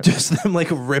 Yeah. Just them like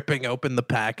ripping open the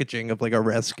packaging of like a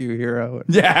rescue hero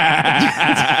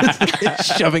Yeah. and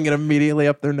shoving it immediately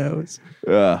up their nose.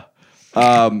 Yeah,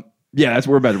 that's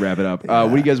we're about to wrap it up. What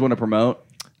do you guys want to promote?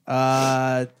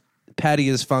 Patty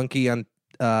is funky on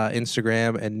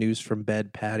Instagram and News from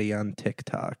Bed Patty on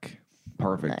TikTok.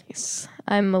 Perfect. Nice.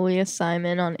 I'm Malia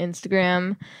Simon on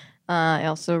Instagram. I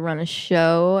also run a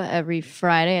show every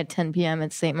Friday at 10 p.m.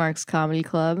 at St. Mark's Comedy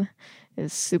Club.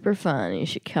 It's super fun. You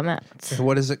should come out.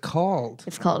 What is it called?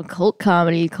 It's called Cult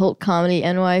Comedy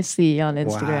NYC on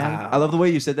Instagram. Wow. I love the way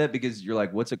you said that because you're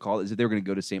like, what's it called? Is it they're going to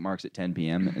go to St. Mark's at 10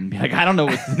 p.m. and be like, I don't know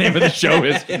what the name of the show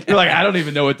is. You're like, I don't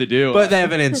even know what to do. But they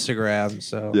have an Instagram,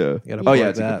 so yeah. you gotta Oh, yeah,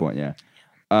 plug that's a that. good point.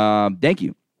 Yeah. Thank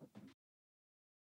you.